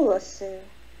ее волосы,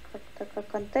 как-то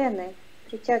как антенны,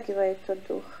 притягивает тот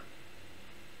дух.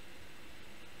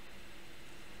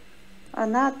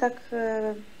 Она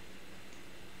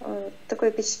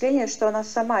такое впечатление, что она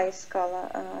сама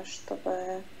искала,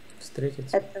 чтобы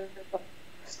встретиться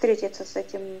с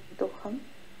этим духом.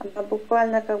 Она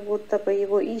буквально как будто бы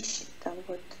его ищет там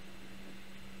вот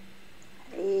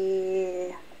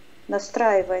и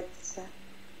настраивается.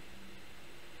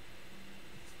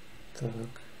 Так.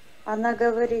 Она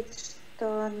говорит,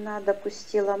 что она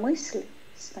допустила мысль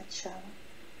сначала,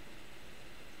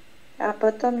 а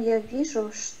потом я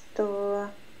вижу, что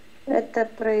это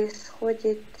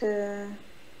происходит, то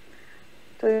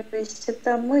есть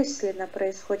это мысленно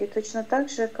происходит, точно так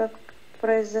же, как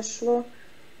произошло,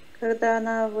 когда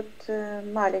она вот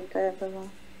маленькая была.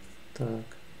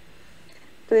 Так.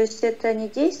 То есть это не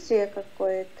действие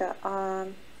какое-то,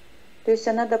 то есть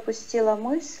она допустила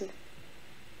мысль,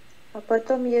 а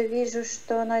потом я вижу,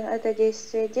 что она это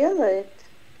действие делает,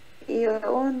 и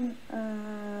он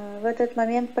в этот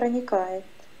момент проникает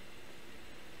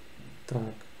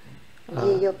Так.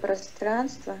 в ее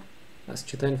пространство.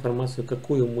 Считай информацию,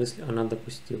 какую мысль она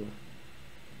допустила.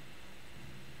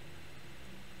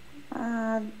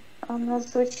 Она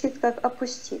звучит как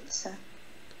опуститься.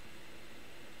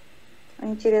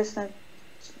 Интересно,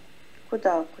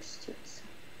 куда опуститься?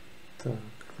 Так,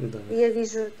 да. Я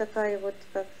вижу такая вот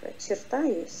как черта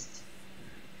есть.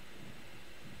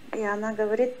 И она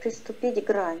говорит приступить к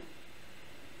грани.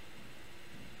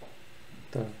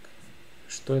 Так.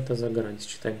 Что это за грань?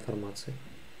 Считай информацию.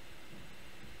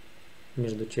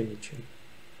 Между чем и чем?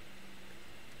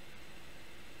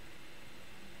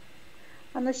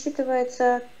 Оно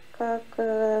считывается как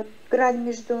грань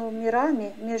между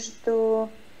мирами,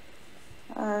 между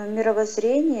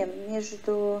мировоззрением,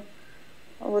 между,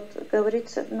 вот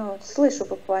говорится, слышу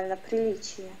буквально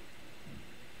приличие.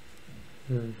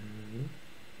 Угу.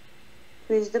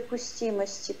 То есть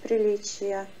допустимости,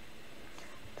 приличия.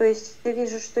 То есть я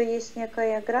вижу, что есть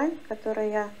некая грань,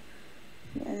 которая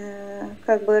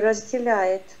как бы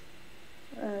разделяет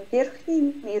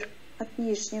верхний мир от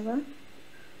нижнего.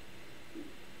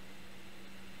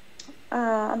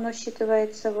 Оно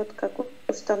считывается вот как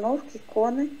установки,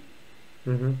 иконы.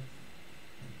 Угу.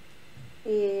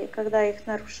 И когда их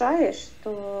нарушаешь,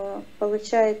 то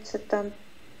получается там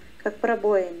как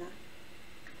пробоина.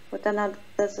 Вот она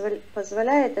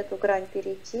позволяет эту грань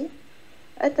перейти.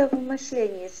 Это в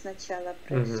мышлении сначала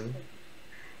происходит. Угу.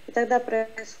 И тогда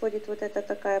происходит вот эта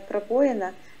такая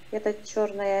пробоина, и эта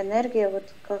черная энергия вот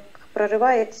как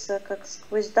прорывается, как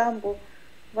сквозь дамбу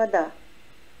вода.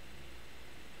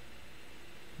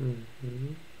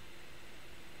 Угу.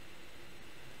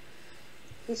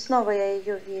 И снова я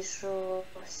ее вижу в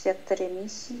секторе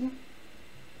миссии.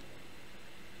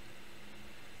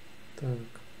 Так.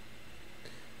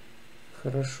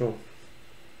 Хорошо.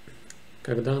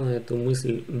 Когда она эту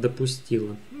мысль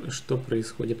допустила, что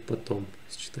происходит потом?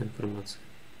 Считай информацию.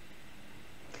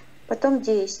 Потом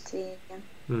действие.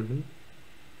 Угу.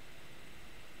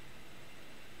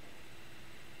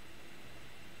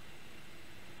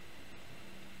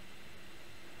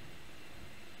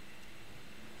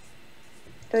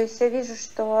 То есть я вижу,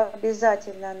 что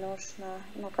обязательно нужно,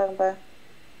 как бы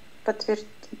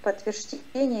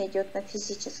подтверждение идет на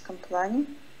физическом плане.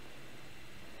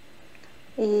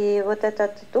 И вот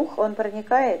этот дух, он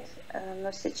проникает,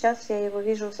 но сейчас я его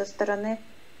вижу со стороны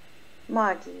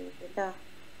магии, да.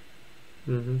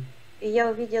 Угу. И я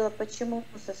увидела, почему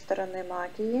со стороны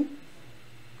магии.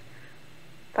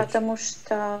 Потому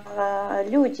что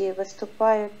люди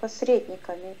выступают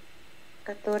посредниками,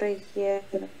 которые,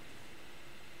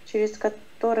 через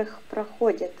которых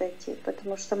проходят эти,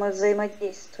 потому что мы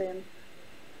взаимодействуем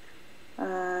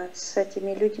с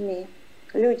этими людьми.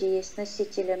 Люди есть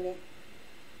носителями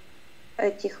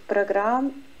этих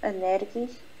программ, энергий.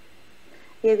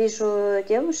 Я вижу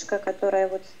девушка, которая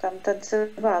вот там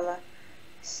танцевала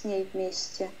с ней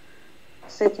вместе,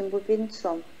 с этим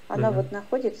бубенцом. Она вот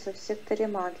находится в секторе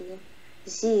магии.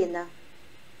 Зина.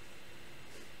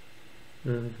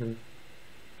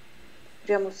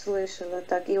 Прям услышала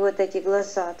так. И вот эти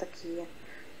глаза такие.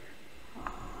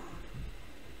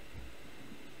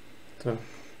 Так.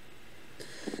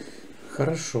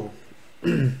 Хорошо.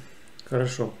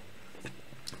 Хорошо.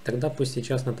 Тогда пусть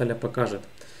сейчас Наталья покажет,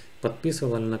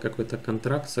 подписывала ли на какой-то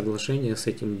контракт, соглашение с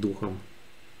этим духом,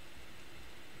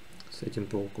 с этим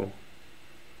пауком.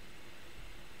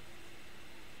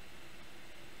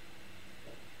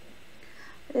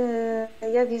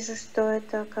 Я вижу, что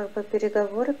это как бы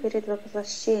переговоры перед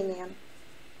воплощением.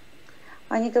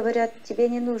 Они говорят, тебе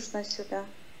не нужно сюда.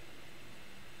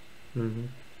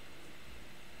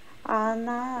 А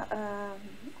она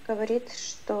говорит,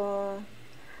 что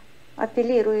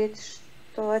апеллирует,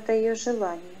 что это ее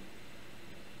желание.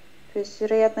 То есть,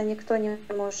 вероятно, никто не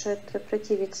может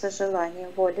противиться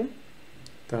желанию, воле.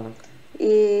 Так.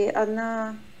 И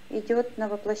она идет на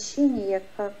воплощение,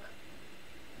 как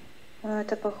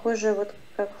это похоже, вот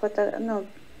как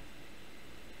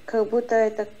как будто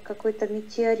это какой-то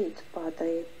метеорит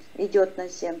падает, идет на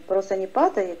землю. Просто не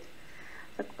падает,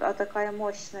 а такая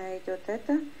мощная идет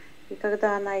это. И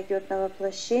когда она идет на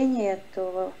воплощение,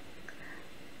 то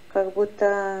как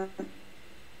будто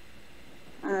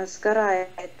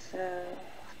сгорает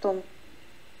в том.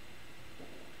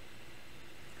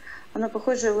 Она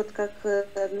похоже, вот как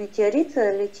метеорит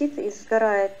летит и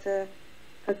сгорает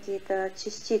какие-то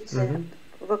частицы.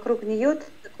 Вокруг нее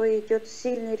такой идет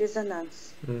сильный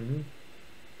резонанс.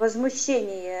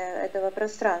 Возмущение этого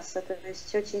пространства. То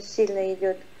есть очень сильно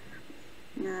идет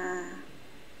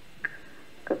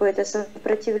какое-то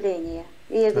сопротивление.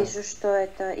 И я вижу, что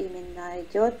это именно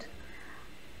идет.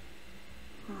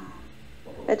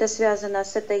 Это связано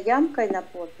с этой ямкой на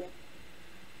попе.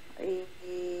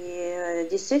 И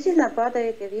действительно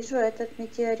падает, я вижу этот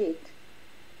метеорит.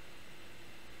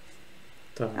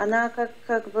 Так. Она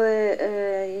как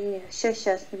бы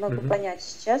сейчас не могу понять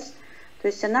сейчас. То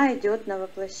есть она идет на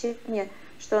воплощение,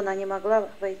 что она не могла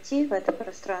войти в это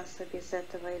пространство без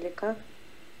этого или как?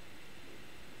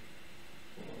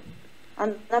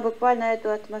 Она буквально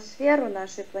эту атмосферу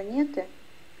нашей планеты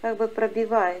как бы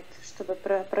пробивает, чтобы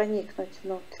проникнуть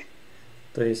внутрь.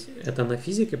 То есть это на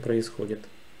физике происходит?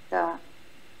 Да.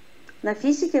 На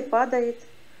физике падает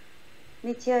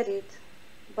метеорит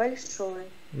большой.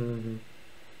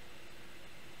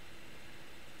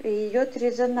 И идет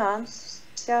резонанс.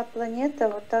 Вся планета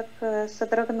вот так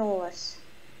содрогнулась.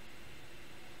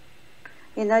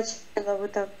 И начала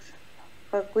вот так,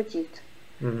 как гудит.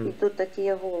 И тут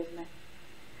такие волны.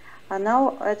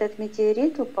 Этот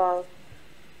метеорит упал.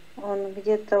 Он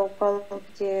где-то упал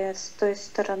с той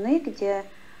стороны, где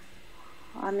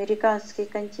американский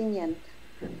континент.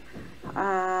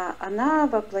 А она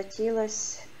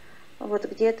воплотилась вот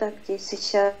где-то, где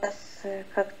сейчас,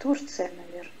 как Турция,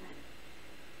 наверное.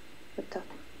 Вот так.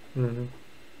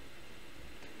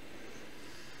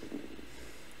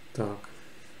 Так.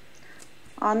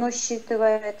 Оно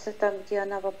считывается там, где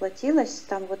она воплотилась,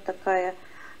 там вот такая,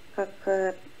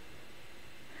 как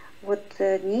вот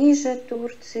ниже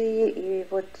Турции и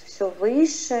вот все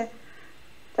выше,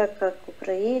 так как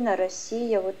Украина,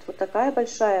 Россия, вот такая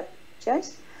большая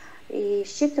часть, и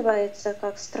считывается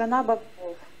как страна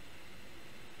богов.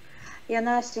 И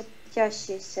она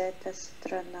светящаяся, эта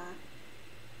страна.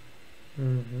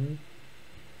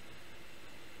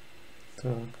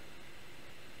 Так.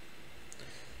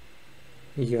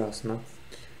 Ясно.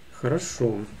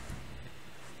 Хорошо.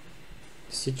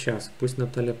 Сейчас пусть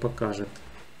Наталья покажет.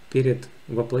 Перед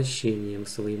воплощением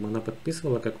своим она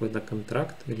подписывала какой-то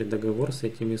контракт или договор с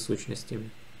этими сущностями?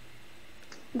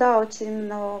 Да, очень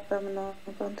много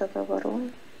договоров.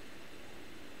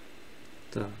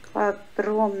 Так.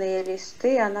 Огромные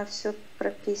листы, она все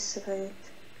прописывает.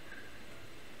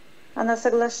 Она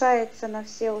соглашается на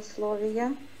все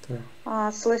условия.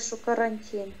 Так. Слышу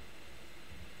карантин.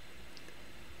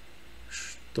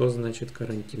 Что значит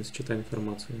карантин? Считай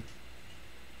информацию.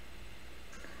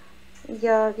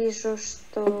 Я вижу,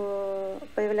 что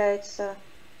появляется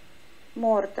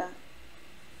морда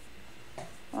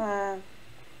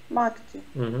матки.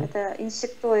 Это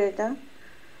инсектоида.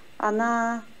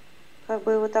 Она как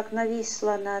бы вот так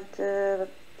нависла над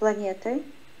планетой.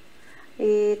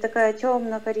 И такая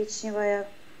темно-коричневая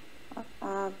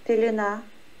пелена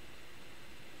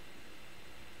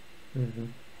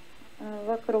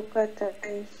вокруг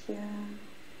этой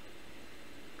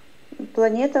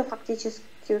планеты, фактически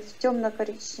в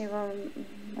темно-коричневом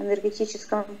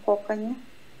энергетическом коконе.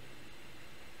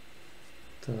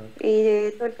 Так.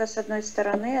 И только с одной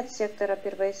стороны от сектора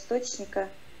первоисточника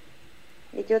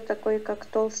идет такой, как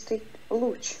толстый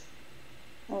луч,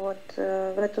 вот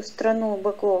в эту страну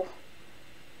богов.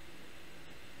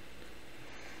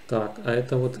 Так, а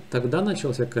это вот тогда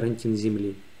начался карантин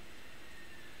Земли?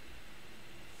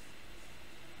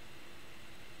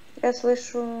 Я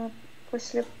слышу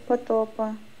после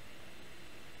потопа.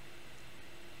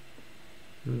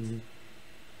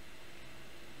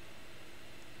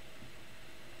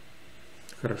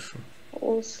 Хорошо.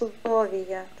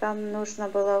 Условия. Там нужно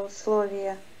было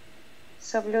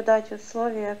соблюдать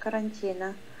условия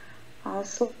карантина. А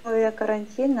условия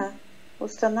карантина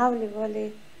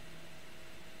устанавливали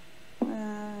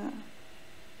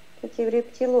эти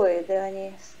рептилоиды,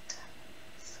 они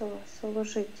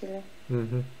служители.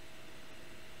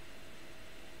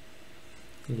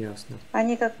 Ясно.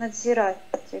 Они как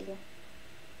надзиратели.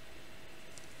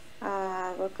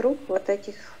 А вокруг вот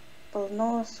этих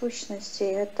полно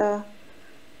сущностей. Это,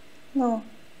 ну,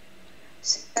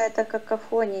 вся эта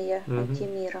какофония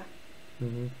антимира.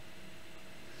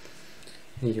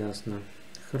 Ясно.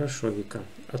 Хорошо, Вика.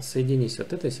 Отсоединись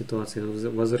от этой ситуации,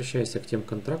 возвращайся к тем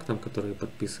контрактам, которые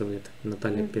подписывает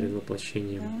Наталья перед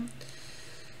воплощением.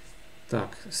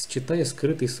 Так, считай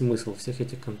скрытый смысл всех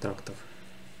этих контрактов.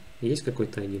 Есть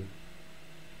какой-то один?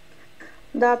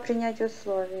 Да, принять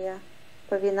условия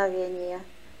повиновения.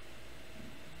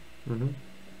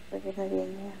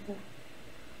 Повиновения, да.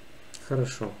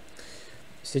 Хорошо.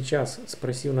 Сейчас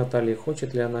спроси у Натальи,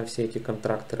 хочет ли она все эти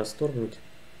контракты расторгнуть?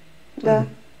 Да.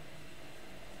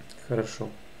 Хорошо.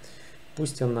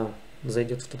 Пусть она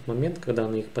зайдет в тот момент, когда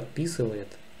она их подписывает,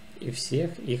 и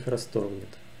всех их расторгнет.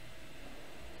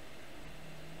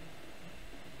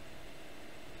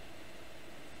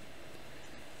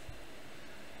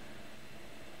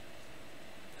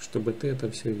 Чтобы ты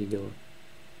это все видела.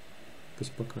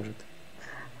 Пусть покажет.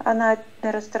 Она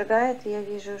расторгает, я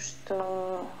вижу,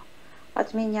 что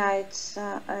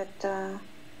отменяется это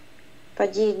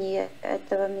падение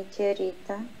этого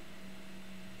метеорита.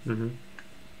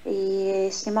 И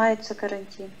снимается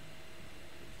карантин.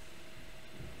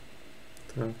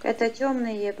 Так. Это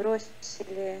темные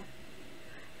бросили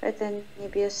это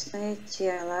небесное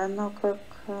тело. Оно как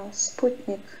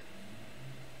спутник.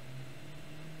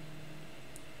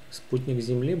 Спутник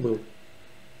Земли был?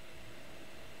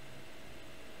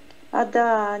 А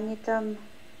да, они там...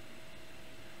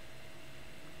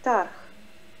 Тарх.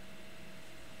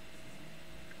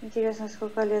 Интересно,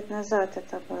 сколько лет назад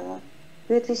это было?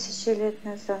 2000 лет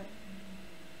назад.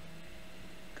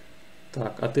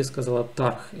 Так, а ты сказала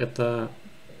Тарх, это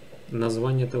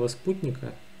название этого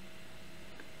спутника?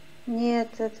 Нет,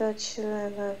 это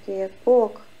человек,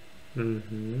 Бог.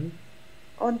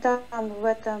 Он там, в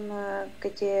этом,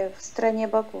 где в стране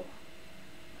богов.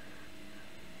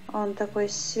 Он такой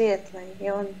светлый, и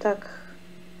он так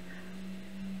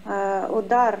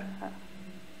удар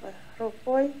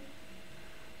рукой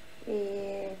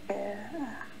и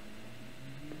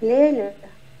Леле,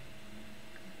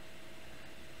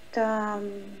 там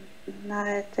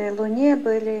на этой луне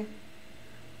были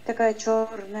такая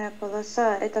черная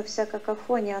полоса, это вся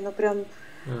какофония, оно прям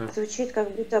звучит,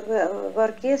 как будто бы в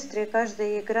оркестре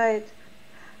каждый играет,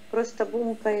 просто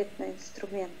бумкает на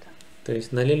инструментах. То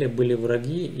есть на Леле были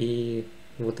враги, и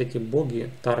вот эти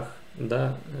боги, Тарх,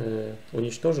 да,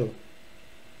 уничтожил?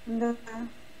 Да.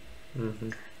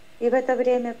 И в это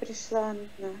время пришла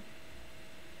она.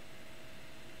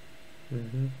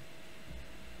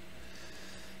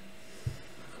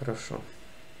 Хорошо.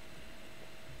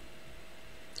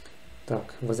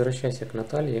 Так, возвращайся к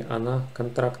Наталье. Она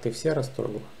контракты все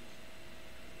расторгла?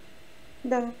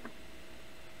 Да.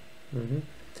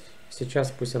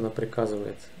 Сейчас пусть она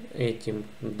приказывает этим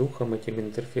духам, этим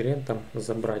интерферентам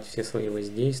забрать все свои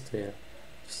воздействия,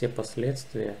 все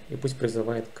последствия, и пусть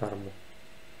призывает карму.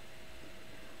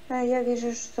 Я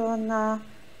вижу, что она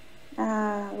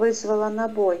вызвала на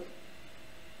бой.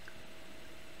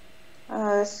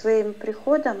 Своим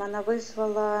приходом она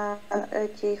вызвала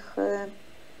этих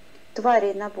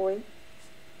тварей на бой.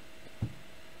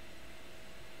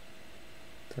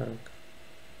 Так.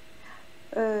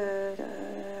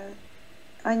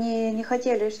 Они не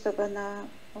хотели, чтобы она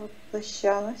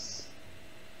воплощалась.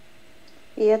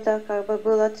 И это как бы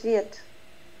был ответ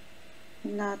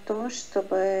на то,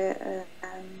 чтобы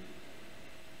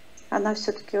она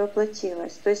все-таки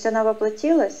воплотилась. То есть она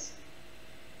воплотилась,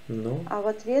 Но... А в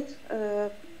ответ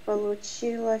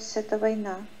получилась эта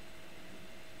война.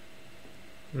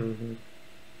 Угу.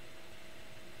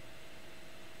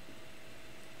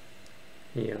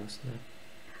 Ясно.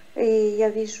 И я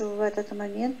вижу в этот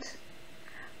момент,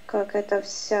 как эта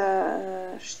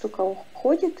вся штука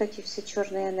уходит, эти все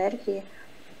черные энергии,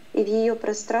 и в ее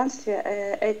пространстве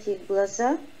эти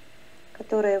глаза,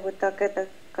 которые вот так, это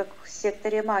как в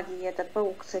секторе магии, этот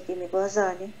паук с этими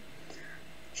глазами,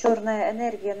 черная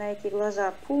энергия на эти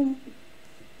глаза, пум,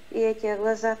 и эти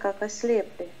глаза как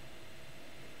ослепли.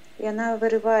 И она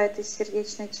вырывает из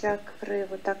сердечной чакры,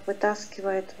 вот так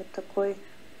вытаскивает вот такой,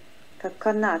 как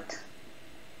канат.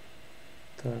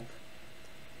 Так.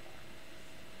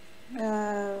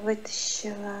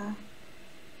 Вытащила.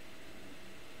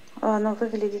 Оно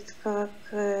выглядит как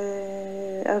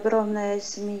огромная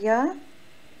змея.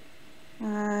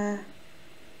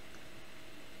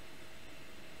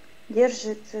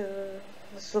 Держит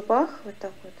в зубах вот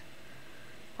так вот.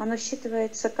 Оно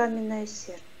считывается каменное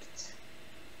сердце.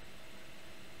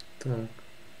 Так.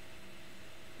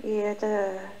 И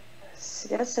это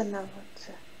связано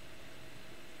вот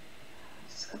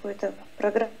с какой-то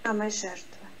программой жертвы.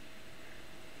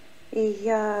 И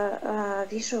я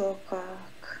вижу,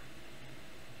 как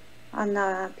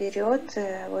она берет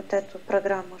вот эту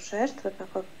программу жертвы,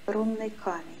 как огромный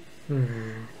камень.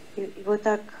 Угу. И вот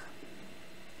так,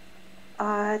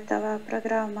 эта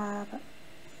программа,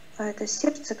 это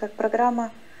сердце как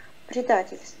программа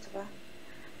предательства.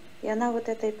 И она вот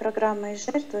этой программой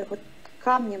жертвы, вот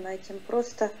камнем этим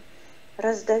просто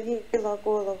раздавила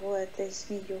голову этой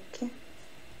змеюки.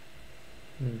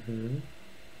 Угу.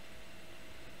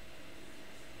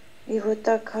 И вот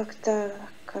так как-то,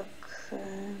 как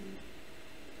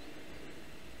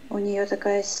у нее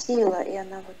такая сила, и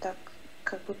она вот так,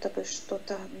 как будто бы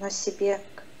что-то на себе,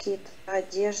 какие-то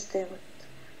одежды вот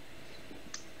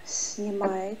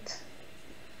снимает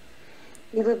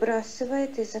и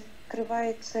выбрасывает, и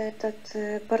закрывается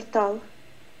этот портал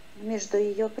между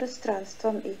ее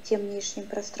пространством и тем нижним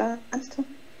пространством,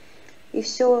 и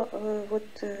все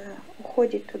вот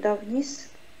уходит туда вниз.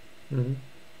 Угу.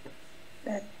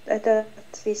 Это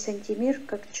весь антимир,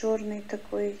 как черный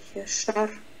такой шар.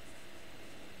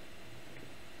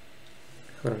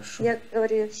 Хорошо. Я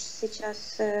говорю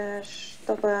сейчас,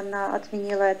 чтобы она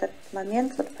отменила этот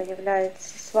момент, вот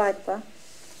появляется свадьба,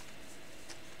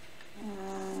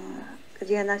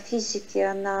 где на физике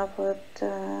она вот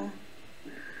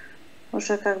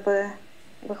уже как бы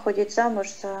выходит замуж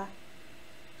за,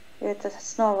 это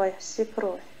снова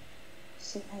свекровь.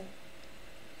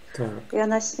 Так. И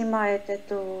она снимает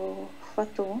эту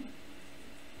фату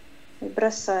и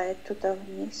бросает туда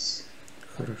вниз.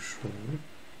 Хорошо.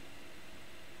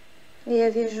 И я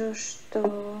вижу,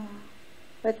 что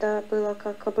это было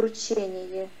как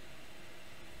обручение.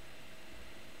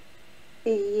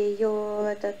 И ее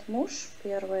этот муж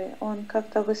первый, он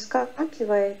как-то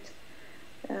выскакивает,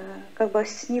 как бы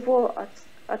с него,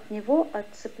 от него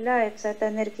отцепляется эта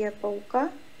энергия паука.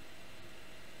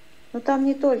 Но там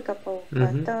не только паука,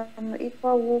 Угу. там и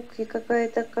паук, и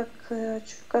какая-то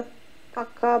как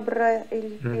пакабра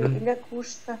или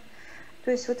лягушка.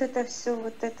 То есть вот это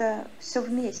все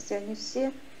вместе, они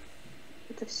все,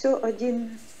 это все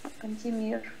один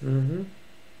антимир. Угу.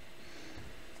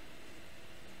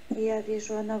 И я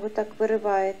вижу, она вот так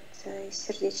вырывает из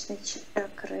сердечной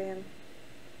чакры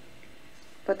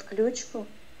подключку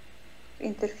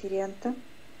интерферента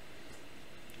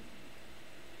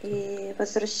и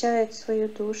возвращает свою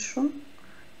душу,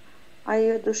 а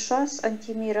ее душа с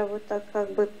антимира вот так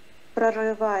как бы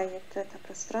прорывает это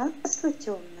пространство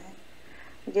темное,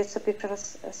 где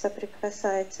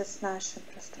соприкасается с нашим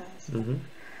пространством. Угу.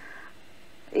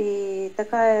 И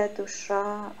такая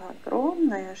душа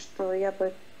огромная, что я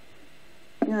бы,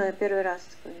 я первый раз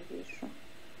такое вижу.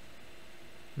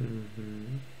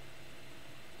 Угу.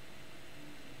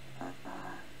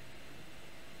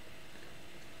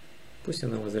 Пусть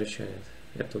она возвращает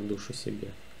эту душу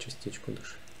себе, частичку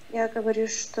души. Я говорю,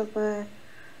 чтобы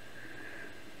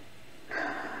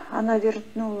она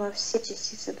вернула все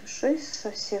частицы души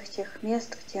со всех тех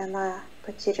мест, где она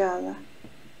потеряла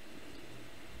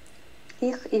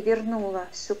их, и вернула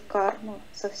всю карму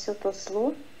за все то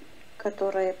зло,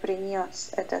 которое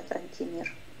принес этот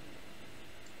антимир.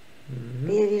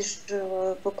 Угу. Я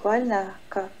вижу буквально,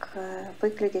 как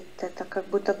выглядит это, как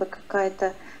будто бы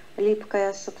какая-то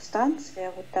липкая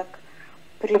субстанция вот так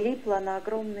прилипла на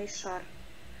огромный шар.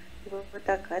 И вот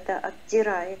так это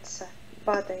отдирается,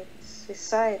 падает,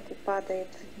 свисает и падает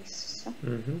вниз все.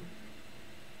 Угу.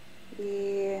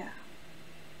 И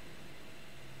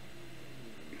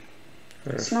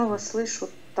Хорошо. снова слышу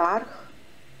Тарх.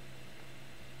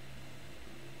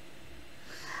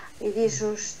 И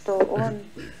вижу, что он,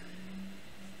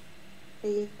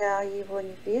 я его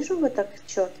не вижу вот так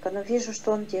четко, но вижу,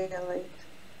 что он делает.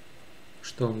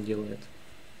 Что он делает?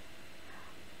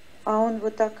 А он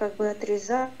вот так как бы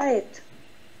отрезает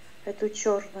эту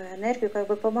черную энергию, как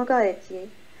бы помогает ей.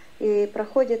 И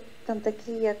проходят там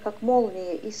такие, как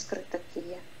молнии, искры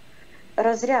такие.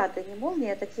 Разряды, не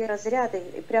молнии, а такие разряды,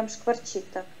 и прям шкварчит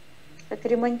так. Как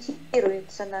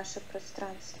ремонтируется наше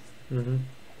пространство. Угу.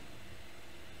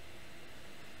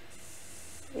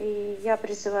 И я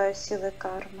призываю силы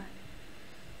кармы.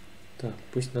 Так,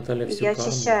 пусть Наталья всю И карму,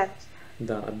 очищает.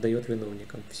 да, отдает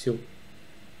виновникам. Всю.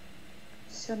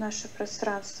 Все наше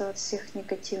пространство от всех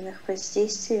негативных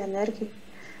воздействий, энергий.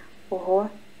 Ого!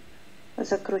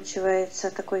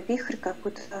 Закручивается такой вихрь, как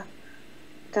будто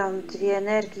там две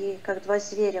энергии, как два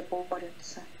зверя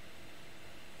борются.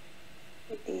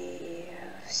 И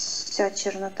вся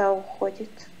чернота уходит.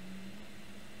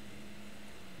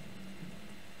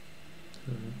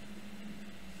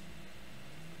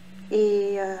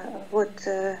 И вот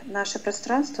наше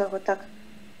пространство вот так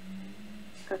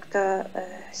как-то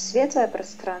светлое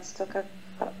пространство,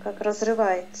 как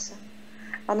разрывается.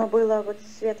 Оно было вот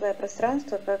светлое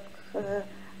пространство, как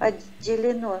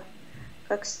отделено,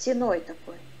 как стеной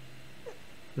такой.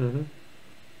 Угу.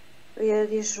 Я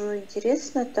вижу,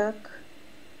 интересно так.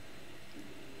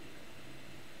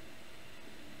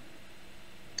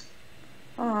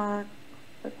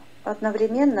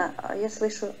 Одновременно я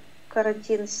слышу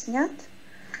 «карантин снят»,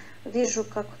 вижу,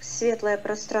 как светлое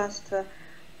пространство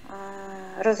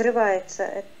разрывается,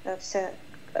 это вся,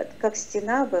 как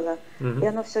стена была, и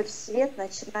оно все в свет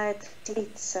начинает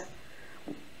тлиться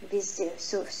везде,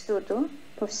 всюду,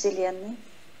 по Вселенной.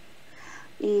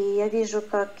 И я вижу,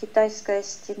 как китайская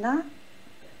стена,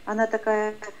 она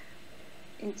такая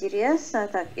интересная,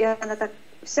 так, и она так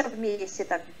вся вместе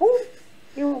так бум,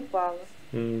 и упала.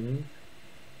 Угу.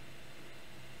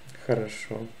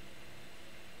 Хорошо.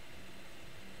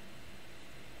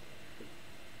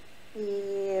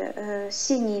 И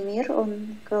синий мир,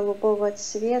 он голубого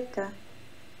цвета,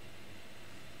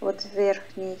 вот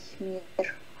верхний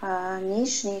мир, а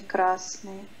нижний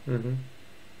красный. Угу.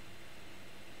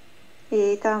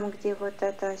 И там, где вот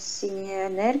эта синяя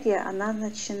энергия, она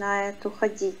начинает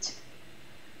уходить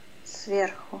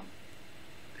сверху.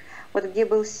 Вот где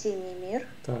был синий мир,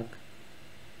 Так.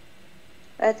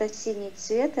 это синий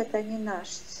цвет, это не наш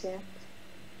цвет.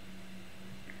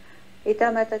 И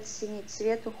там этот синий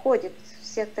цвет уходит в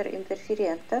сектор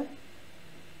интерферента.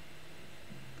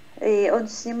 И он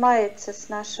снимается с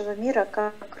нашего мира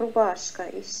как рубашка.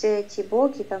 И все эти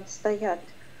боги там стоят.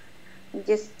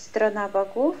 Где страна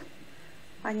богов,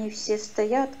 они все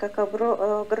стоят как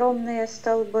огромные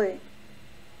столбы.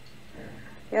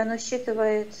 И оно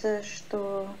считывается,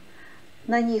 что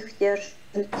на них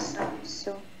держится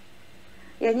все.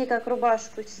 И они как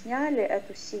рубашку сняли,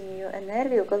 эту синюю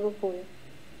энергию, голубую.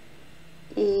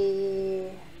 И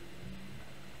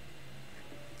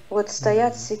вот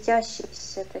стоят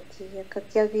светящиеся такие, как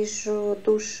я вижу,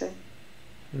 души.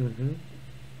 Угу.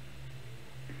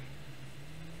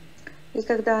 И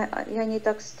когда они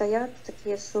так стоят,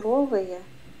 такие суровые,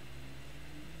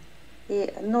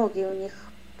 и ноги у них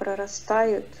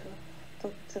прорастают в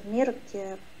тот мир,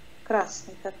 где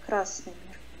красный, как красный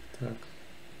мир. Так.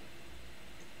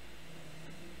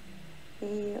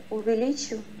 И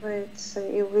увеличивается,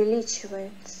 и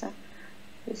увеличивается.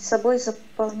 И с собой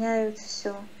заполняют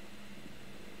все.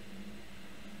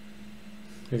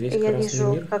 Весь И я красный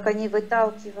вижу, мир? как они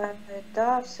выталкивают,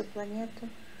 да, всю планету.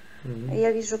 Угу. И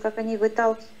я вижу, как они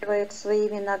выталкивают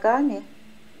своими ногами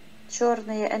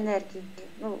черные энергии.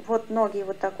 Ну, вот ноги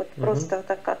вот так вот просто вот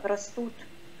так как растут.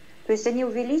 То есть они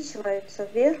увеличиваются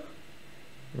вверх,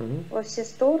 во все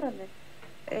стороны.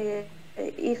 И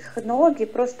их ноги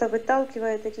просто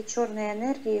выталкивают эти черные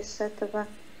энергии с этого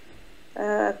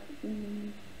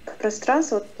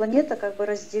пространства. Вот планета как бы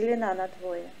разделена на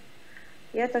двое.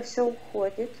 И это все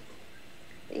уходит.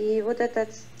 И вот этот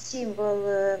символ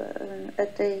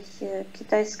этой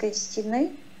китайской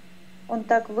стены, он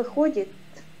так выходит,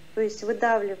 то есть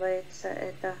выдавливается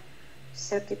эта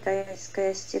вся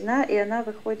китайская стена, и она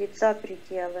выходит за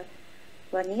пределы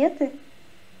планеты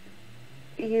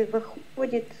и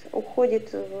уходит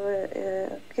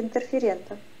к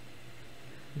интерферентам.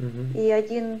 И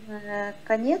один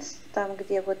конец, там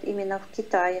где вот именно в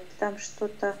Китае, там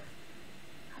что-то,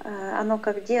 оно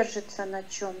как держится на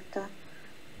чем-то.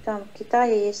 Там в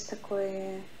Китае есть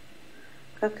такой,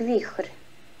 как вихрь.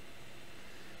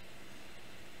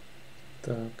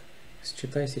 Так,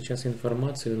 считай сейчас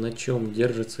информацию, на чем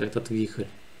держится этот вихрь.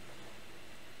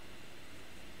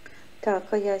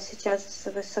 Так, а я сейчас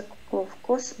высоко в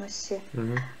космосе,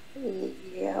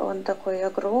 И он такой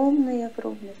огромный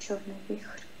черный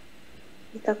вихрь.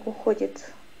 И так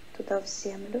уходит туда в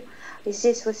землю. И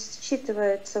здесь вот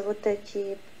считываются вот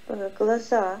эти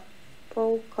глаза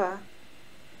паука.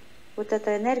 Вот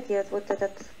эта энергия, вот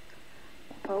этот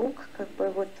паук как бы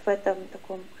вот в этом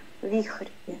таком вихре.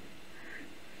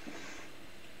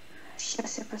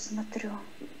 Сейчас я посмотрю.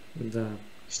 Да.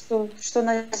 Что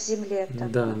на Земле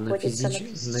там Да, находится на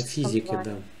физике, плане.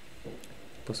 да.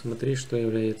 Посмотри, что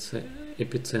является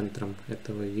эпицентром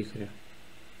этого вихря.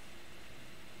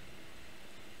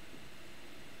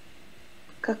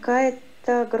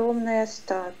 Какая-то огромная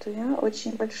статуя,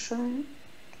 очень большая,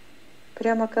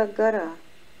 прямо как гора.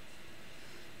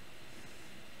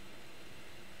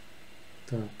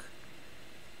 Так.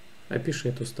 Опиши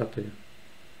эту статую.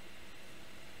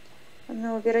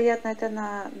 Ну, вероятно, это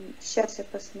на... Сейчас я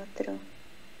посмотрю.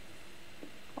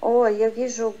 О, я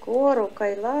вижу гору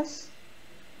Кайлас.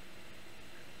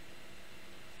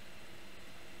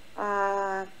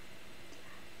 А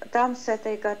там с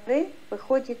этой горы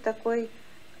выходит такой,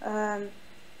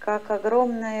 как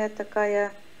огромная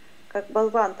такая, как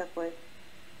болван такой,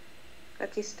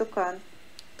 как истукан,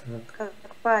 как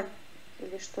пань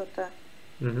или что-то.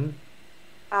 Угу.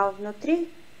 А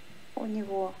внутри у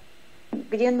него,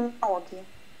 где ноги,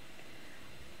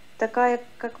 такая,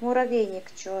 как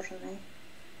муравейник черный.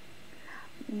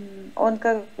 Он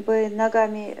как бы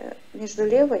ногами между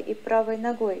левой и правой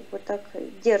ногой вот так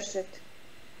держит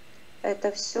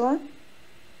это все.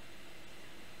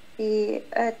 И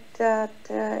это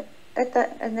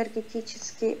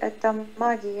энергетически, это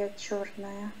магия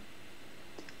черная.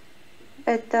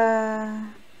 Это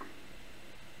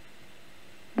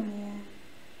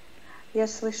я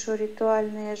слышу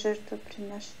ритуальные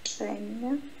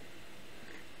жертвоприношения.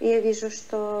 И я вижу,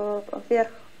 что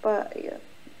вверх по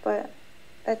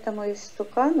этому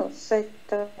истукану, с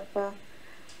этого,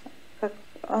 как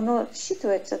оно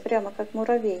считывается прямо как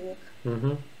муравейник.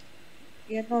 Угу.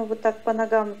 И оно вот так по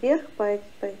ногам вверх, по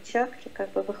этой чакре, как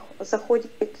бы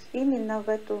заходит именно в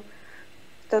эту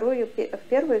вторую, в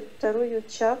первую, вторую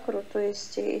чакру, то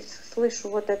есть и слышу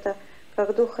вот это,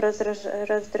 как дух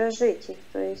раздражитель,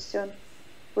 то есть он,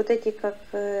 вот эти как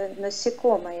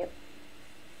насекомые.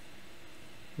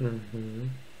 Угу.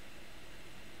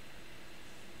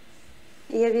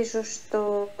 Я вижу,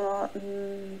 что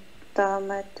там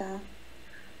это...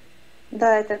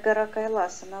 Да, это гора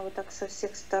Кайлас, она вот так со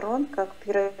всех сторон, как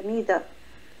пирамида.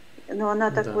 Но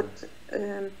она так вот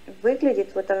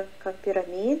выглядит вот так, как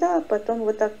пирамида, а потом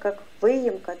вот так, как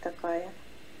выемка такая.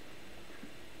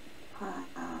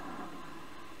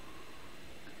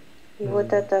 И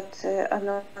вот этот,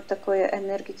 оно такое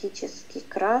энергетически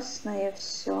красное,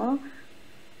 все.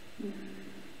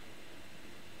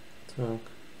 Так.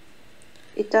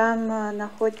 И там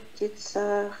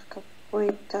находится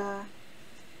какой-то,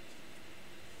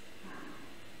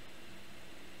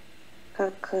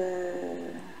 как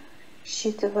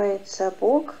считывается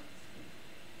Бог,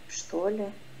 что ли.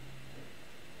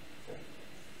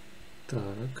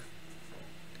 Так.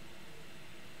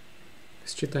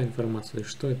 Считай информацию,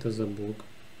 что это за Бог.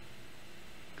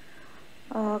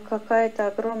 Какая-то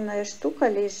огромная штука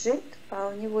лежит, а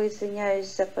у него,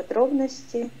 извиняюсь за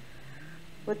подробности,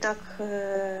 вот так,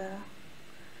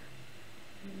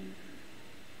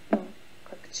 ну,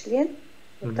 как член,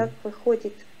 вот так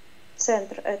выходит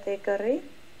центр этой горы.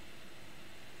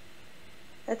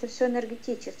 Это все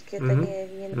энергетически, это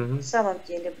не на самом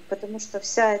деле, потому что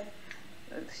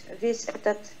весь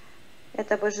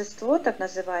это божество, так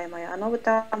называемое, оно вот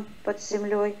там под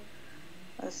землей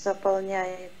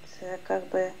заполняет как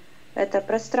бы это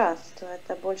пространство,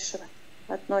 это больше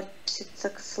относится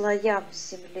к слоям в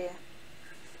земле.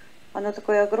 Оно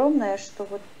такое огромное, что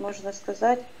вот можно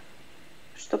сказать,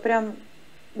 что прям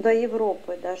до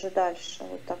Европы, даже дальше,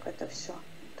 вот так это все.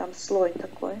 Там слой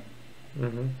такой.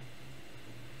 Угу.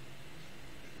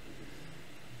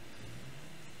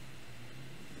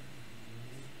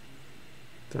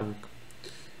 Так.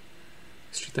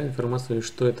 Считай информацию,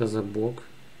 что это за Бог,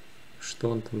 что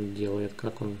он там делает,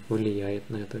 как он влияет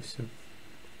на это все.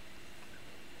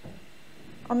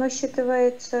 Оно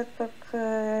считывается как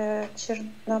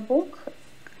Чернобог.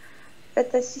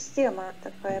 Это система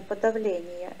такая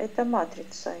подавления, это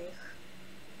матрица их.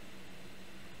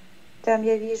 Там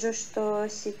я вижу, что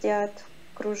сидят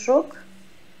кружок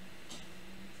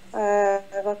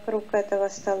вокруг этого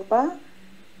столба,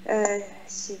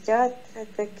 сидят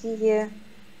такие,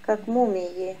 как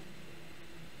мумии,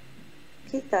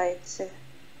 китайцы.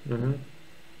 Угу.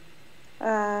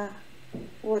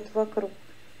 Вот вокруг.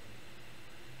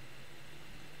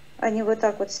 Они вот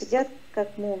так вот сидят,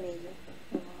 как мумии.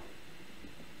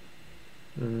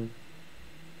 Угу.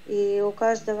 И у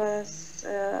каждого,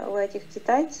 у этих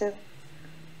китайцев,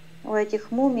 у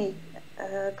этих мумий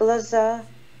глаза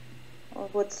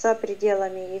вот за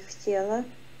пределами их тела,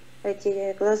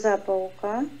 эти глаза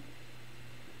паука.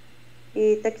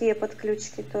 И такие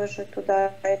подключки тоже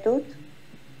туда идут.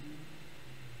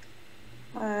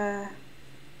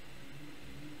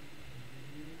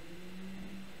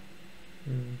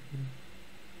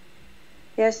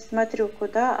 Я смотрю,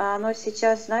 куда, а оно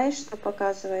сейчас, знаешь, что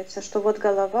показывается? Что вот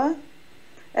голова,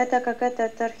 это как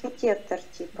этот архитектор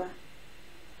типа.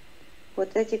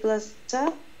 Вот эти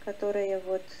глаза, которые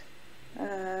вот,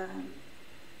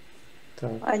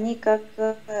 они как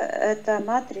эта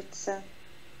матрица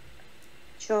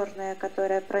черная,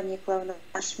 которая проникла в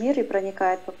наш мир и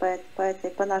проникает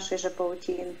по нашей же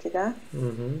паутинке, да?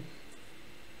 Угу.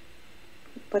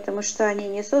 Потому что они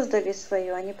не создали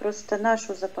свою, они просто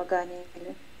нашу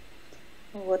запоганили.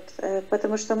 Вот.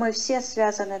 Потому что мы все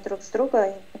связаны друг с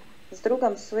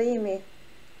другом своими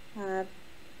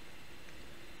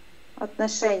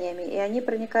отношениями. И они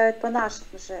проникают по нашим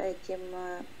же этим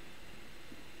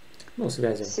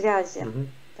связям. Угу.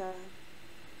 Да.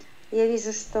 Я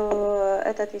вижу, что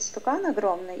этот истукан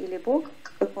огромный, или Бог,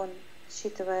 как он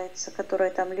считывается,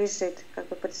 который там лежит как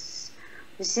бы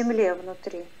в земле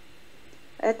внутри.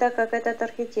 Это как этот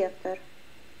архитектор.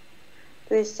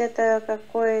 То есть это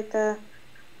какое-то,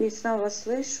 и снова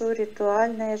слышу,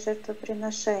 ритуальное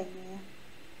жертвоприношение.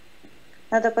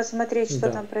 Надо посмотреть,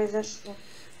 что там произошло.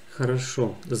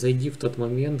 Хорошо. Зайди в тот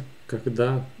момент,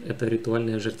 когда это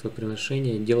ритуальное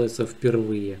жертвоприношение делается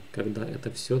впервые, когда это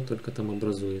все только там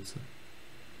образуется.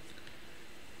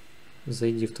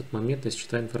 Зайди в тот момент и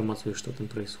считай информацию, что там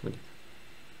происходит.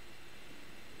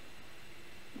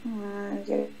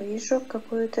 Я вижу,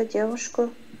 какую-то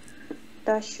девушку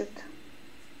тащут.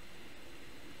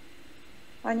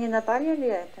 А не Наталья ли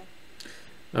это?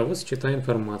 А вот считай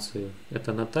информацию.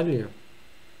 Это Наталья?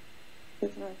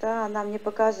 Да, она мне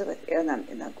показывает, и она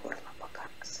мне на горло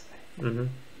показывает. Угу.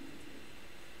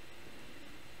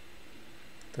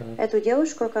 Так. Эту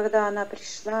девушку, когда она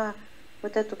пришла,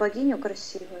 вот эту богиню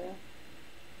красивую,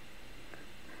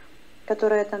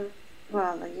 которая там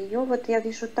бывала, ее вот я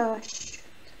вижу тащат.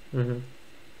 Угу.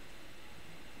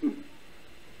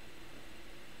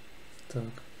 Так.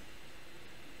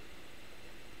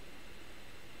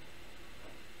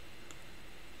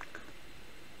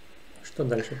 Что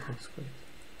дальше происходит?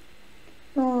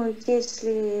 Ну,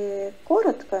 если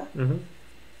коротко, Угу.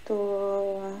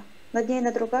 то над ней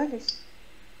надругались,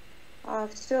 а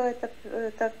все это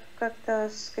так как-то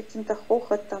с каким-то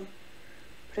хохотом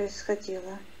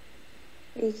происходило.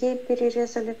 И ей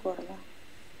перерезали горло.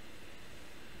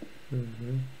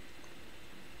 Угу.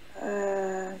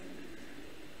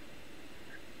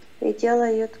 И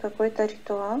делают какой-то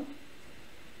ритуал.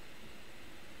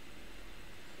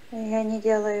 И они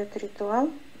делают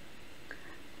ритуал,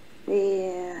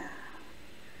 и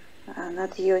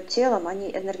над ее телом они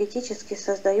энергетически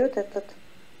создают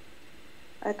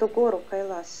эту гору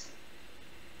Кайлас.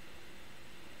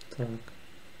 Так.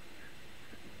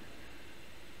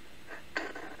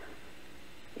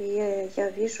 И я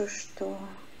вижу, что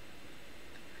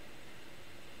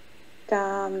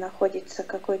там находится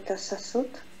какой-то сосуд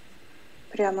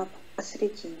прямо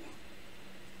посередине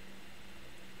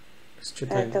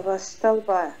этого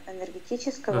столба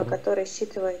энергетического, который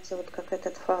считывается вот как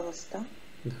этот фалос, да?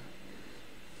 Да.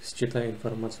 Считай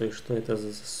информацию, что это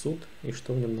за сосуд и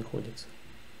что в нем находится.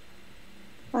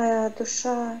 Моя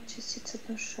душа, частица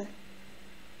души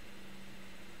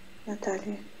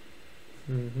Натальи.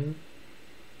 Угу.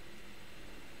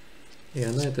 И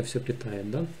она это все питает,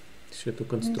 да? Всю эту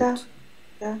конструкцию.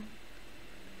 Да.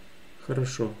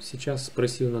 Хорошо. Сейчас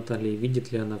спроси у Натальи,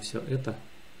 видит ли она все это?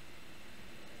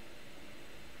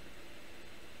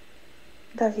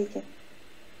 Да, видит.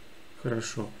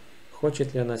 Хорошо.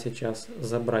 Хочет ли она сейчас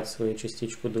забрать свою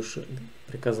частичку души,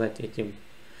 приказать этим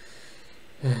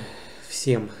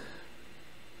всем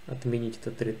отменить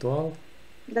этот ритуал?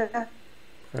 Да.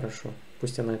 Хорошо.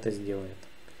 Пусть она это сделает.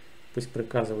 Пусть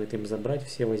приказывает им забрать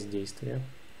все воздействия,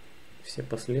 все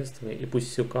последствия, и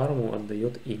пусть всю карму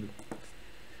отдает им.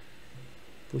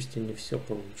 Пусть они все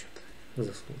получат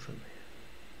заслуженное.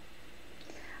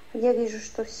 Я вижу,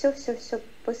 что все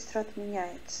быстро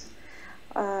отменяется.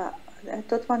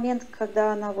 Тот момент,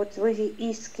 когда она вот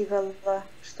выискивала,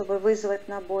 чтобы вызвать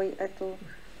на бой эту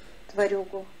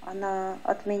тварюгу, она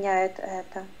отменяет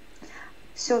это.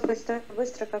 Все быстро,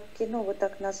 как в кино, вот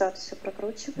так назад все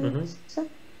прокручивается.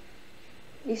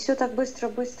 И все так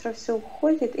быстро все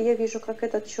уходит. И я вижу, как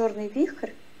этот черный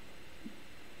вихрь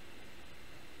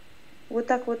вот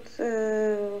так вот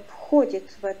входит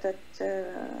в этот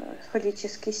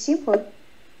фаллический символ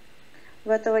в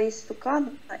этого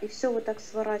истукана, и все вот так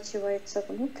сворачивается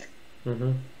внутрь.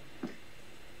 Угу.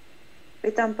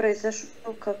 И там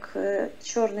произошел как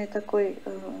черный такой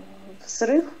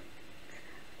взрыв.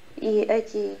 И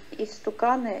эти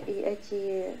истуканы, и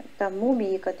эти там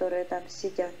мумии, которые там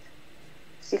сидят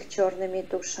с их черными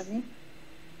душами,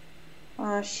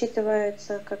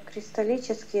 считываются как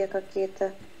кристаллические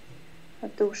какие-то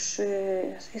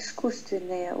души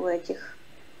искусственные у этих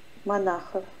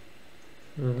монахов.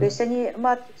 То есть они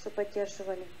матрицу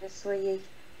поддерживали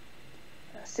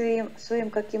своим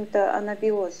каким-то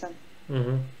анабиозом.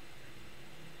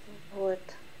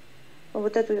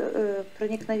 Вот это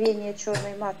проникновение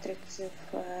черной матрицы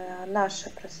в наше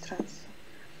пространство.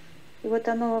 И вот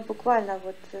оно буквально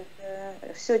вот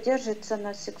все держится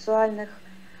на сексуальных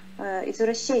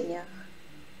извращениях.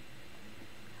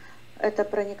 Это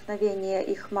проникновение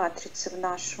их матрицы в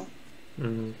нашу.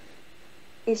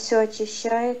 И все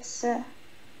очищается,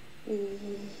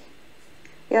 и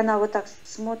она вот так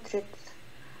смотрит,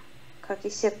 как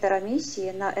из сектора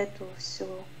миссии, на эту всю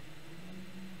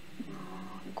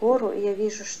гору, и я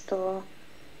вижу, что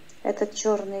этот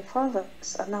черный фалос,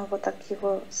 она вот так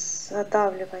его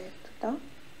задавливает туда.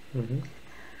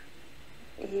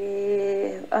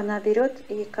 И она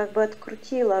берет и как бы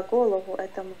открутила голову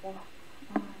этому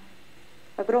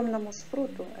огромному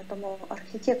спруту, этому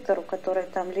архитектору, который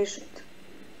там лежит.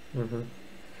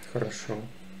 Хорошо.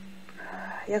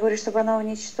 Я говорю, чтобы она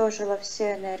уничтожила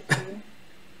все энергии.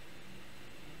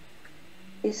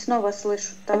 И снова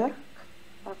слышу Тарх.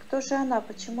 А кто же она?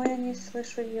 Почему я не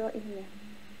слышу ее имя?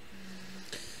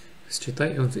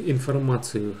 Считай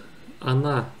информацию.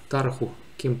 Она Тарху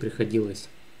кем приходилась?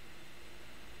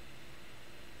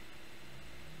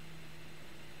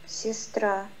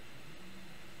 Сестра.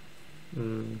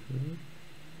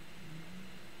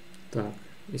 Так,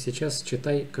 и сейчас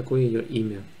читай, какое ее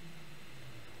имя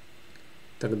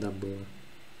тогда было.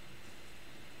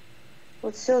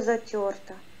 Вот все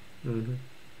затерто.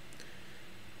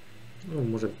 Ну,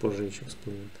 может, позже еще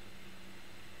всплывет.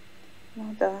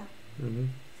 Ну да.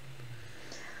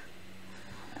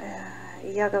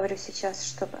 Я говорю сейчас,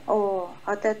 чтобы...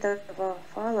 от этого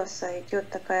фалоса идет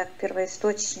такая к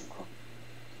первоисточнику.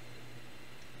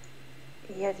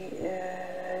 Я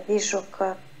вижу,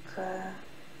 как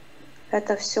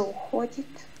это все уходит,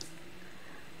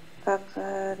 как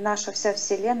наша вся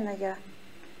Вселенная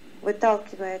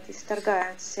выталкивает,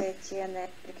 исторгает все эти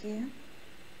энергии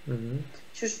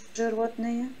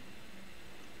чужеродные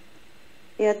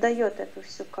и отдает эту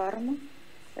всю карму,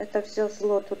 это все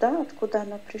зло туда, откуда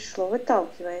оно пришло,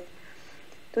 выталкивает.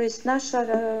 То есть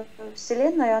наша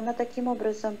Вселенная, она таким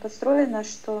образом построена,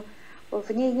 что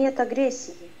в ней нет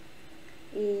агрессии.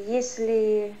 И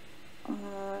если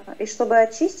и чтобы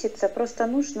очиститься, просто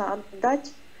нужно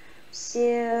отдать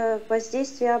все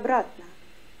воздействия обратно.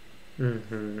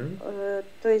 То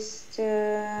есть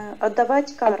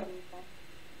отдавать карму.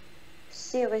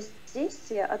 Все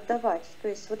воздействия отдавать. То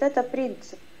есть вот это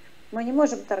принцип. Мы не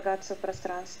можем вторгаться в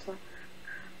пространство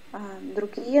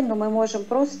другие, но мы можем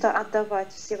просто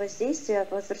отдавать все воздействия,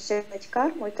 возвращать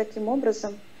карму, и таким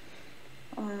образом,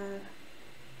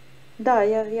 да,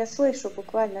 я слышу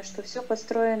буквально, что все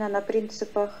построено на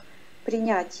принципах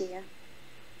принятия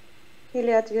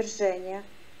или отвержения.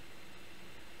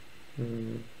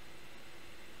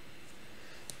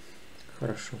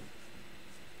 Хорошо.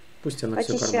 Пусть она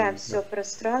очищаем все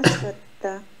пространство,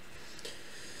 да.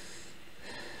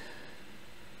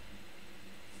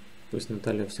 Пусть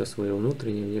Наталья все свое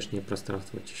внутреннее и внешнее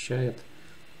пространство очищает,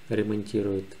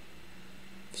 ремонтирует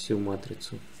всю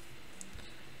матрицу.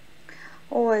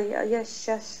 Ой, я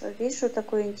сейчас вижу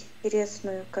такую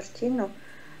интересную картину.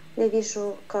 Я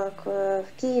вижу, как в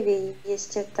Киеве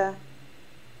есть эта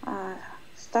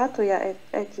статуя,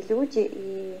 эти люди,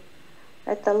 и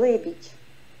это лебедь.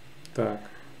 Так.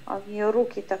 А у нее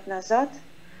руки так назад.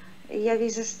 И я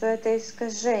вижу, что это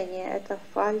искажение, это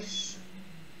фальшь.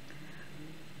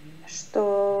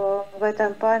 Что в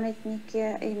этом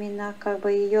памятнике именно как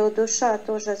бы ее душа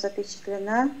тоже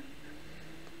запечатлена.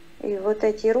 И вот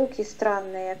эти руки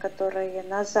странные, которые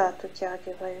назад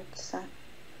утягиваются.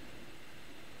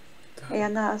 И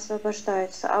она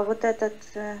освобождается. А вот этот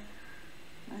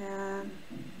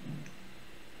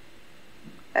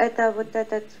это вот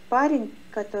этот парень,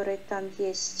 который там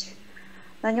есть,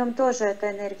 на нем тоже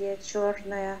эта энергия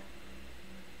черная.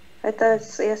 Это,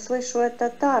 я слышу, это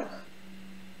Тарх,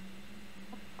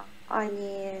 а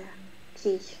не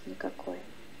Кий никакой.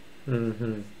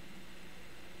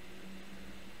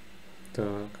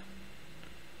 Так.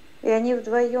 И они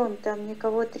вдвоем, там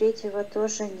никого третьего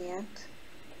тоже нет.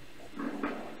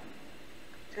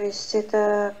 То есть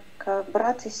это как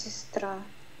брат и сестра.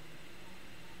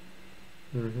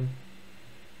 Угу.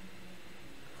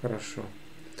 Хорошо.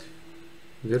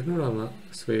 Вернула она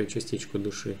свою частичку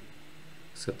души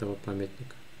с этого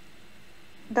памятника?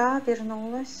 Да,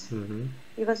 вернулась. Угу.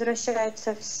 И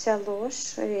возвращается вся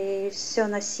ложь и все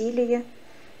насилие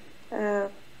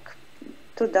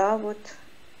туда вот,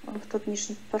 в тот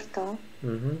нижний портал.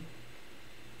 Угу.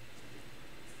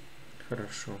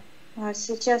 Хорошо. А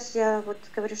сейчас я вот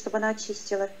говорю, чтобы она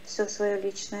очистила все свое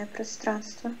личное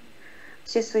пространство,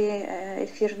 все свои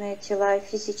эфирные тела и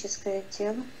физическое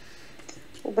тело,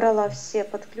 убрала все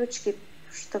подключки,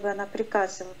 чтобы она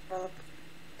приказывала,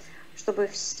 чтобы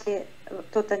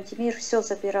тот антимир все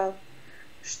забирал,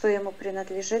 что ему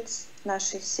принадлежит с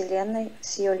нашей Вселенной,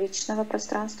 с ее личного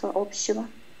пространства общего.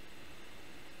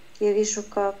 Я вижу,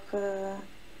 как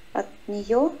от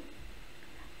нее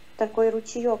такой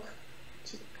ручеек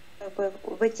как бы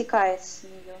вытекает с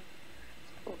нее,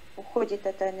 уходит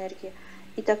эта энергия.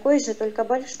 И такой же, только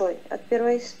большой, от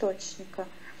первоисточника.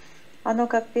 Оно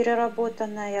как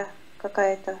переработанная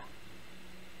какая-то.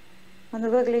 Оно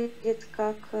выглядит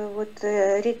как вот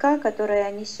река,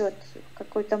 которая несет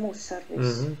какой-то мусор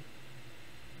весь. Угу.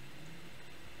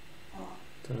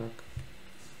 Так.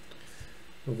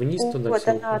 Вниз туда вот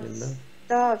все она, уходит, да?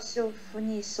 Да, все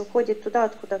вниз, уходит туда,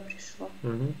 откуда пришло.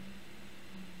 Угу.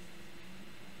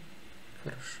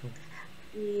 Хорошо.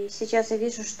 И сейчас я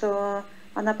вижу, что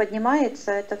она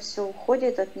поднимается, это все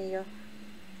уходит от нее.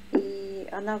 И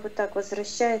она вот так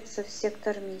возвращается в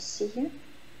сектор миссии.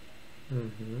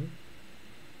 Угу.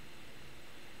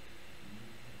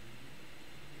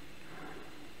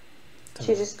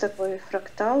 Через такой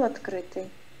фрактал открытый.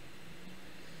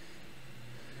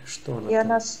 Что она И там?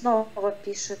 она снова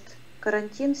пишет: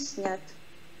 карантин снят.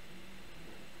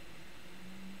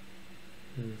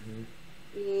 Угу.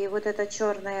 И вот эта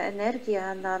черная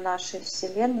энергия, она нашей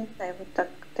Вселенной, вот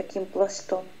таким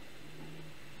пластом,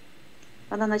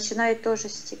 она начинает тоже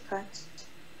стекать.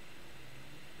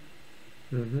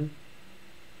 Угу.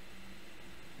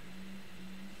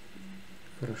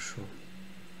 Хорошо.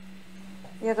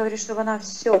 Я говорю, чтобы она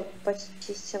все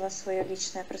почистила свое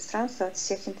личное пространство от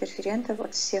всех интерферентов,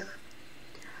 от всех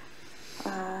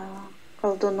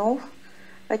колдунов,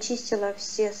 очистила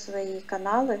все свои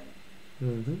каналы,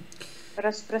 Угу.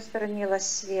 распространила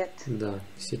свет. Да,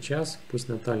 сейчас пусть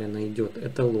Наталья найдет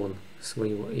эталон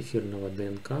своего эфирного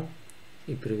ДНК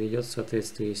и приведет в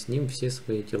соответствии с ним все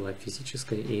свои тела,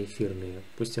 физическое и эфирные.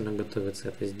 Пусть она готовится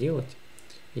это сделать.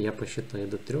 Я посчитаю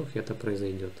до 3, и это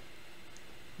произойдет.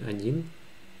 1,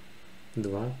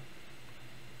 2,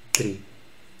 3.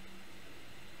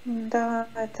 Да,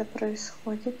 это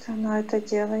происходит, она это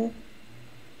делает.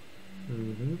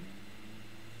 Угу.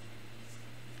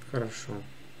 Хорошо.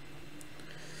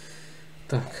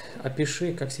 Так,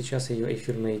 опиши, как сейчас ее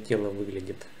эфирное тело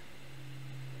выглядит.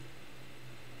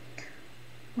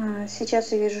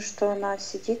 Сейчас я вижу, что она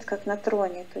сидит как на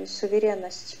троне, то есть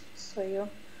уверенность свою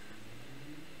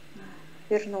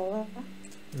вернула.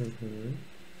 Угу.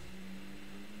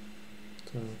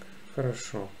 Так,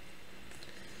 хорошо.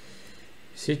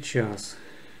 Сейчас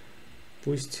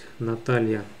пусть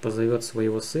Наталья позовет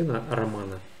своего сына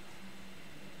Романа,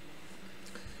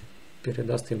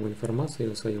 передаст ему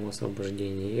информацию о своем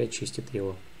освобождении и очистит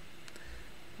его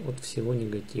от всего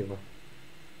негатива.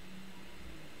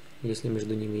 Если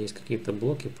между ними есть какие-то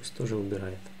блоки, пусть тоже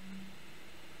убирает.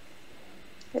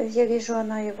 Я вижу,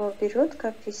 она его берет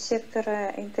как из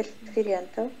сектора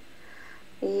интерферентов,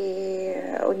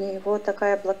 и у него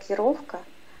такая блокировка,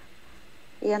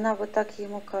 и она вот так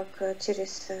ему как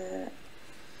через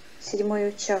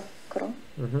 7-ю чакру,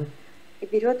 Угу. и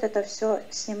берет это все,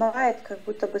 снимает, как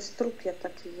будто бы струпья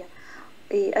такие.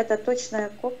 И это точная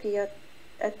копия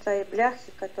этой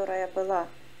бляхи, которая была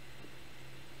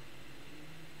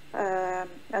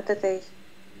от этой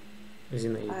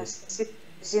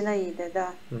Зинаиды,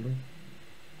 да. Угу.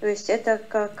 То есть это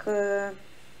как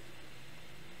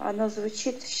оно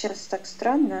звучит сейчас так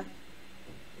странно.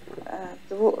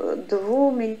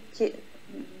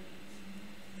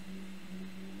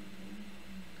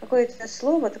 Какое-то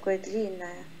слово такое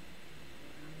длинное.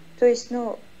 То есть,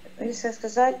 ну, если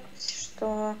сказать,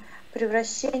 что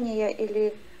превращение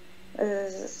или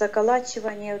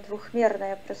заколачивание в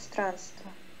двухмерное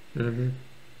пространство. Угу.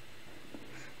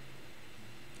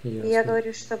 И я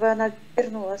говорю, чтобы она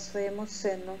вернула своему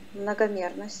сыну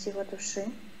многомерность его души,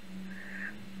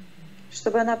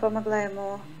 чтобы она помогла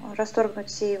ему расторгнуть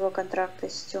все его контракты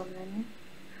с темными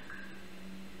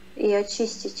и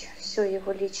очистить все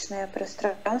его личное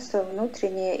пространство,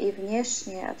 внутреннее и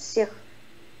внешнее, от всех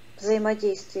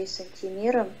взаимодействий с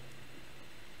антимиром.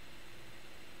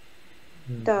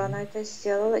 Да, она это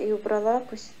сделала и убрала.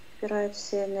 Пусть убирает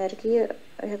все энергии.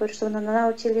 Я говорю, что она на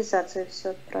утилизацию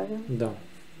все отправила. Да.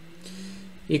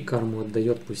 И карму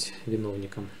отдает пусть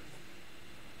виновникам.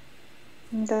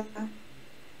 Да.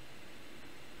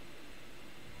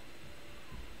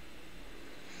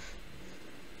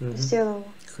 Угу. Сделала.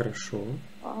 Хорошо.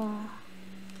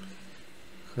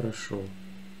 Хорошо.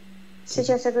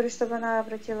 Сейчас я говорю, чтобы она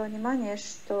обратила внимание,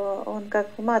 что он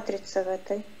как матрица в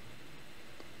этой.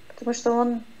 Потому что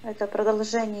он это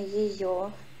продолжение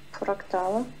ее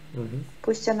фрактала. Угу.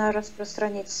 Пусть она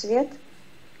распространит свет.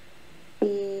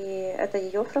 И это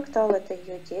ее фрактал, это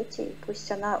ее дети. И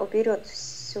пусть она уберет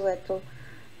всю эту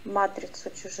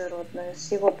матрицу чужеродную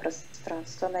с его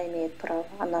пространства. Она имеет право,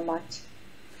 она мать.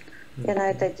 И она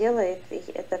это делает, и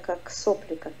это как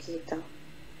сопли какие-то.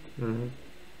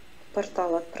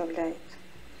 Портал отправляет.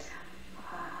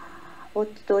 Вот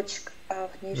дочка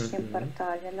в нижнем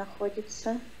портале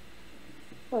находится,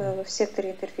 в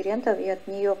секторе интерферентов, и от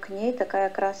нее к ней такая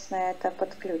красная это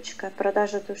подключка,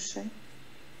 продажа души.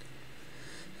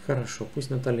 Хорошо, пусть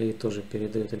Наталья ей тоже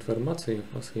передает информацию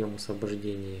о своем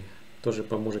освобождении, тоже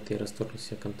поможет ей расторгнуть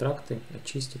все контракты,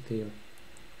 очистит ее.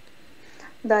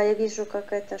 Да, я вижу,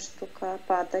 как эта штука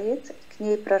падает, к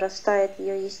ней прорастает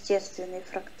ее естественный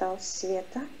фрактал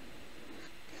света.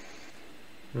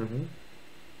 Угу.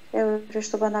 Я говорю,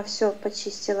 чтобы она все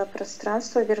почистила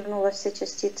пространство, вернула все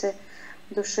частицы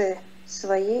души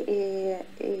своей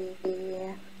и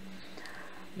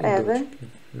Эвы.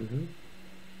 Угу.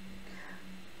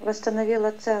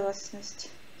 Восстановила целостность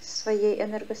своей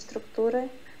энергоструктуры,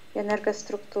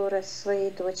 энергоструктуры своей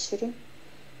дочери.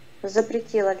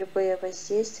 Запретила любые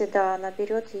воздействия. Да, она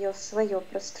берет ее в свое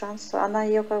пространство. Она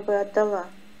ее как бы отдала.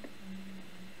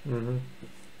 Угу.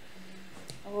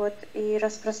 Вот, и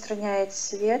распространяет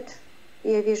свет.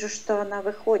 И я вижу, что она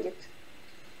выходит.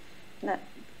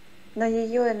 На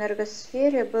ее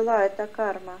энергосфере была эта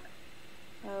карма.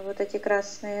 Вот эти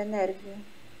красные энергии.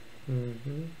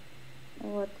 Угу.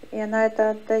 Вот, и она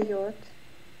это отдает.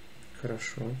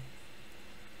 Хорошо.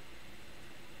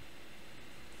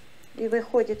 И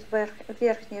выходит в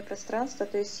верхнее пространство,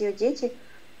 то есть ее дети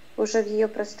уже в ее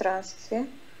пространстве,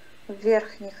 в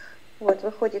верхних, вот,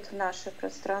 выходит в наше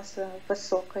пространство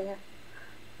высокое,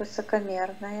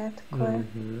 высокомерное такое.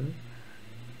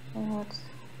 Вот.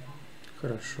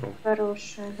 Хорошо.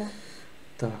 Хорошее, да.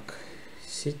 Так,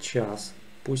 сейчас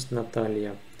пусть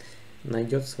Наталья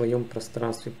найдет в своем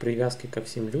пространстве привязки ко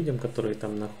всем людям, которые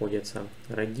там находятся.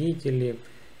 Родители,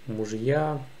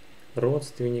 мужья,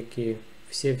 родственники,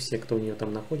 все, кто у нее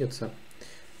там находится.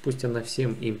 Пусть она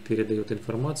всем им передает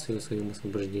информацию о своем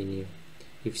освобождении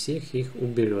и всех их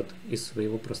уберет из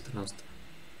своего пространства.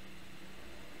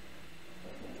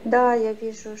 Да, я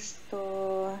вижу,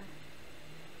 что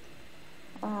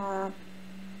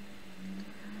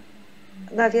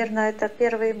наверное, это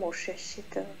первый муж, я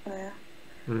считаю.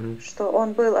 Что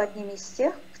он был одним из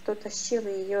тех, кто тащил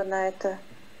ее на это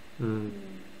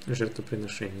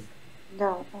жертвоприношение.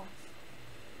 Да.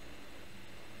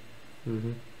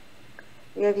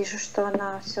 Я вижу, что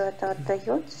она все это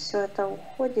отдает, все это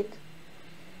уходит.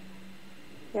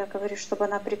 Я говорю, чтобы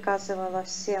она приказывала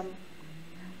всем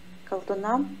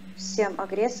колдунам, всем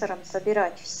агрессорам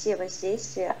забирать все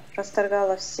воздействия,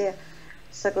 расторгала все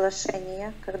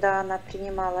соглашения, когда она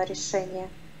принимала решение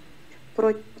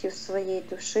против своей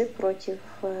души, против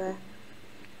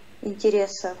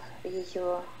интересов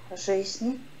ее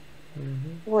жизни.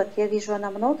 Вот, я вижу, она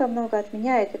много-много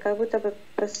отменяет и как будто бы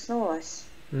проснулась.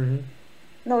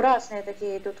 Ну, разные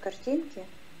такие идут картинки.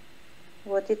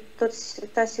 Вот, и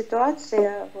та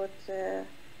ситуация, вот,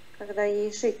 когда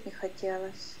ей жить не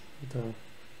хотелось. Да.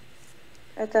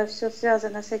 Это все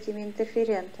связано с этими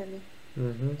интерферентами,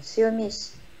 с ее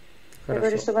миссией. Я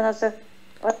говорю, чтобы она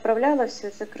отправляла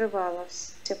все, закрывала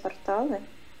все порталы,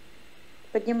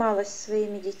 поднималась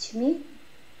своими детьми.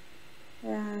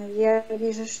 Я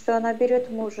вижу, что она берет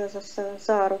мужа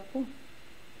за руку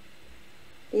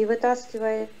и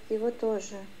вытаскивает его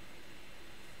тоже.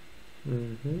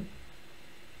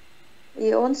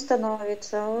 И он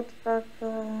становится вот как...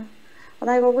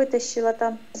 Она его вытащила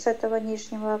там с этого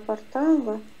нижнего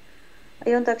портала,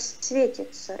 и он так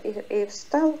светится, и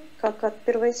встал как от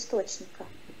первоисточника.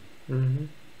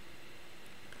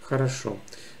 Хорошо.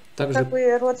 Также... Как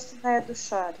бы родственная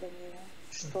душа для нее,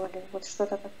 что ли, вот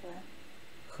что-то такое.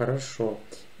 Хорошо.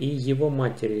 И его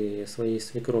матери, своей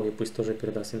свекрови, пусть тоже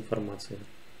передаст информацию.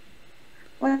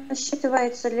 Он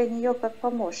считывается для нее как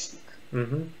помощник.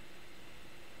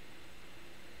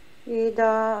 И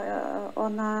да,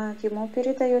 она ему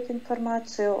передает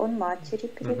информацию, он матери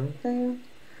передает.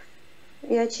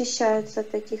 И очищаются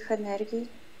от этих энергий,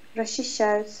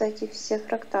 расчищаются эти все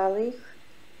фракталы их.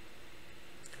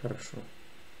 Хорошо.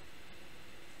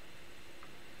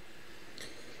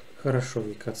 Хорошо,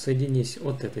 Вика, отсоединись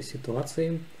от этой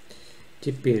ситуации.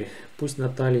 Теперь пусть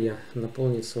Наталья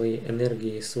наполнит своей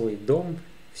энергией свой дом,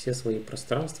 все свои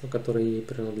пространства, которые ей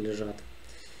принадлежат.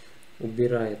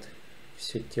 Убирает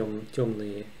все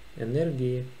темные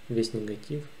энергии, весь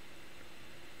негатив.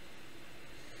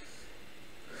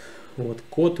 Вот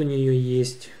кот у нее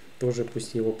есть, тоже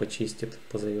пусть его почистит,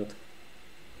 позовет.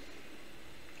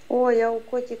 Ой, а у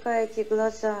котика эти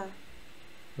глаза.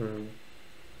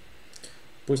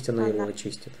 Пусть она его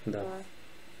очистит, да.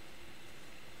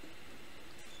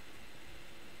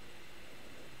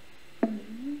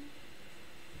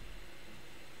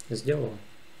 Сделала?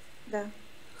 Да.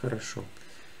 Хорошо.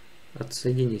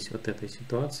 Отсоединись от этой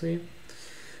ситуации.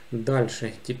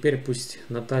 Дальше. Теперь пусть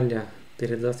Наталья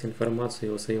передаст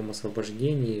информацию о своем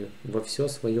освобождении во все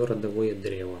свое родовое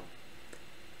древо.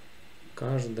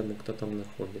 Каждому, кто там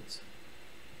находится.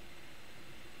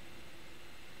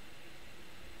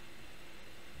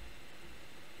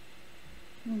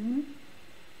 Угу.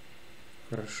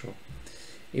 Хорошо.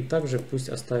 И также пусть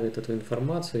оставит эту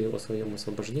информацию о своем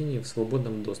освобождении в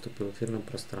свободном доступе в эфирном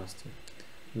пространстве.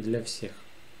 Для всех.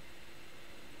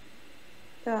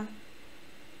 Да.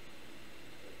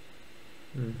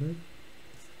 Угу.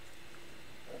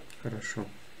 Хорошо.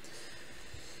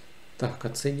 Так,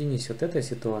 отсоединись от этой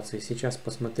ситуации. Сейчас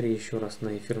посмотри еще раз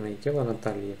на эфирное тело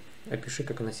Натальи. Опиши,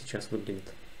 как она сейчас выглядит.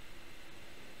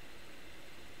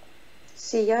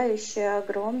 Сияющая,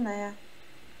 огромная.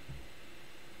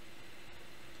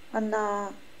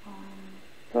 Она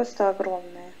просто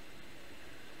огромная.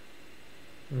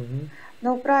 Угу.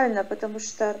 Ну, правильно, потому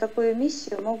что такую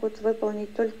миссию могут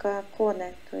выполнить только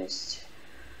коны, то есть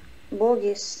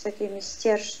боги с такими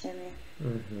стержнями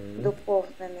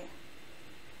духовными.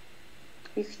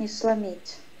 Их не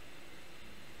сломить.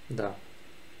 Да.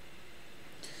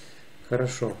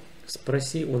 Хорошо.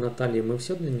 Спроси у Натальи, мы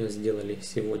все для нее сделали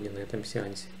сегодня на этом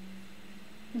сеансе?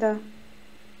 Да.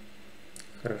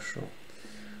 Хорошо.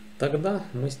 Тогда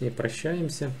мы с ней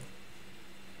прощаемся.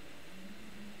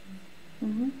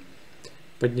 Угу.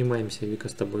 Поднимаемся, Вика,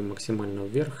 с тобой максимально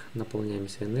вверх,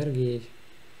 наполняемся энергией.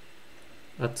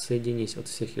 Отсоединись от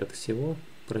всех и от всего.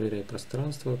 Проверяй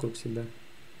пространство вокруг себя.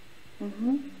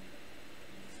 Угу.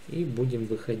 И будем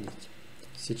выходить.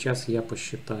 Сейчас я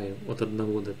посчитаю от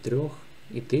 1 до 3,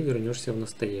 и ты вернешься в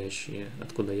настоящее,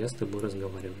 откуда я с тобой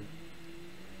разговариваю.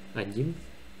 1,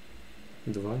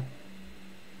 2,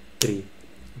 3.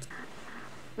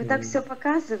 Вы так все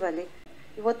показывали,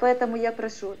 и вот поэтому я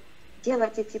прошу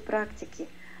делать эти практики,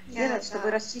 делать,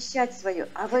 чтобы расчищать свое.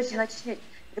 А вы же начнете,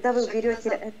 когда вы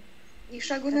берете и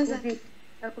шагу назад.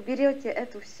 Как уберете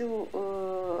эту всю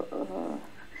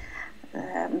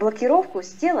блокировку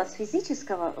с тела, с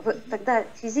физического, тогда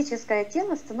физическое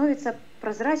тело становится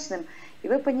прозрачным, и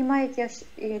вы понимаете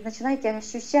и начинаете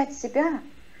ощущать себя.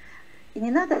 И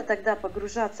не надо тогда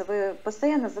погружаться, вы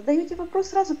постоянно задаете вопрос,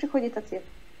 сразу приходит ответ.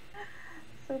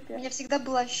 Супер. У меня всегда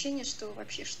было ощущение, что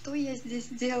вообще, что я здесь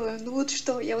делаю? Ну вот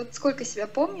что, я вот сколько себя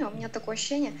помню, у меня такое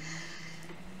ощущение,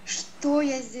 что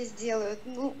я здесь делаю?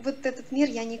 Ну вот этот мир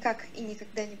я никак и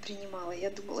никогда не принимала.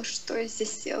 Я думала, что я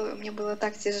здесь делаю? Мне было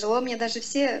так тяжело. Мне даже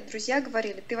все друзья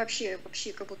говорили, ты вообще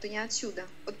как будто не отсюда.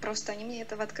 Вот просто они мне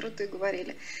это в открытую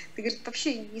говорили. Ты, говорит,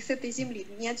 вообще не с этой земли,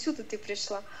 не отсюда ты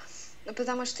пришла. Ну,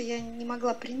 потому что я не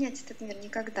могла принять этот мир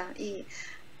никогда. И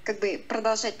как бы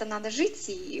продолжать-то надо жить,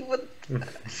 и вот...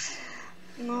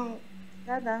 Ну,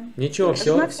 да. Ничего,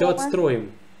 все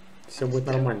отстроим. Все будет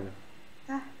нормально.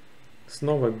 Да.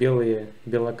 Снова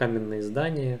белокаменные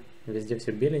здания, везде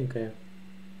все беленькое.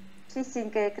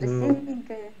 Чистенькое,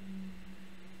 красивенькое.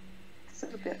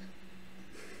 Супер.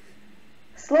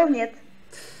 Слов нет,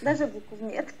 даже букв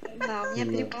нет. Да, меня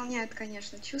переполняют,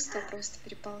 конечно, чувства просто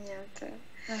переполняют.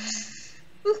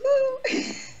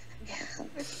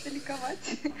 Хочется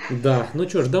ликовать. Да, ну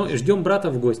что, ждем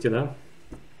брата в гости, да?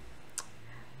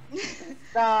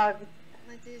 Да.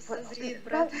 Надеюсь, созреет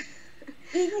брат.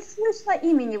 И не слышно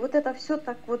имени, вот это все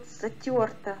так вот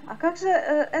затерто. А как же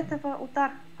этого у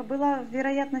Тарха была,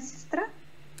 вероятно, сестра?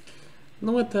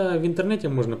 Ну, это в интернете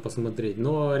можно посмотреть,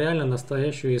 но реально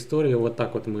настоящую историю вот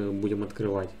так вот мы будем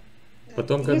открывать.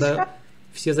 Потом, когда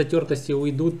все затертости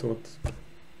уйдут, вот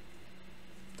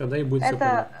тогда и будет все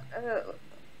понятно.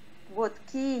 Вот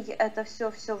Кий, это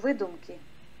все выдумки.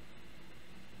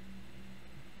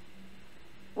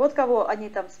 Вот кого они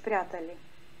там спрятали.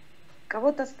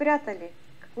 Кого-то спрятали,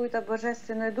 какую-то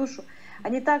божественную душу.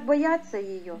 Они так боятся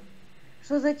ее,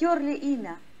 что затерли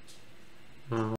имя.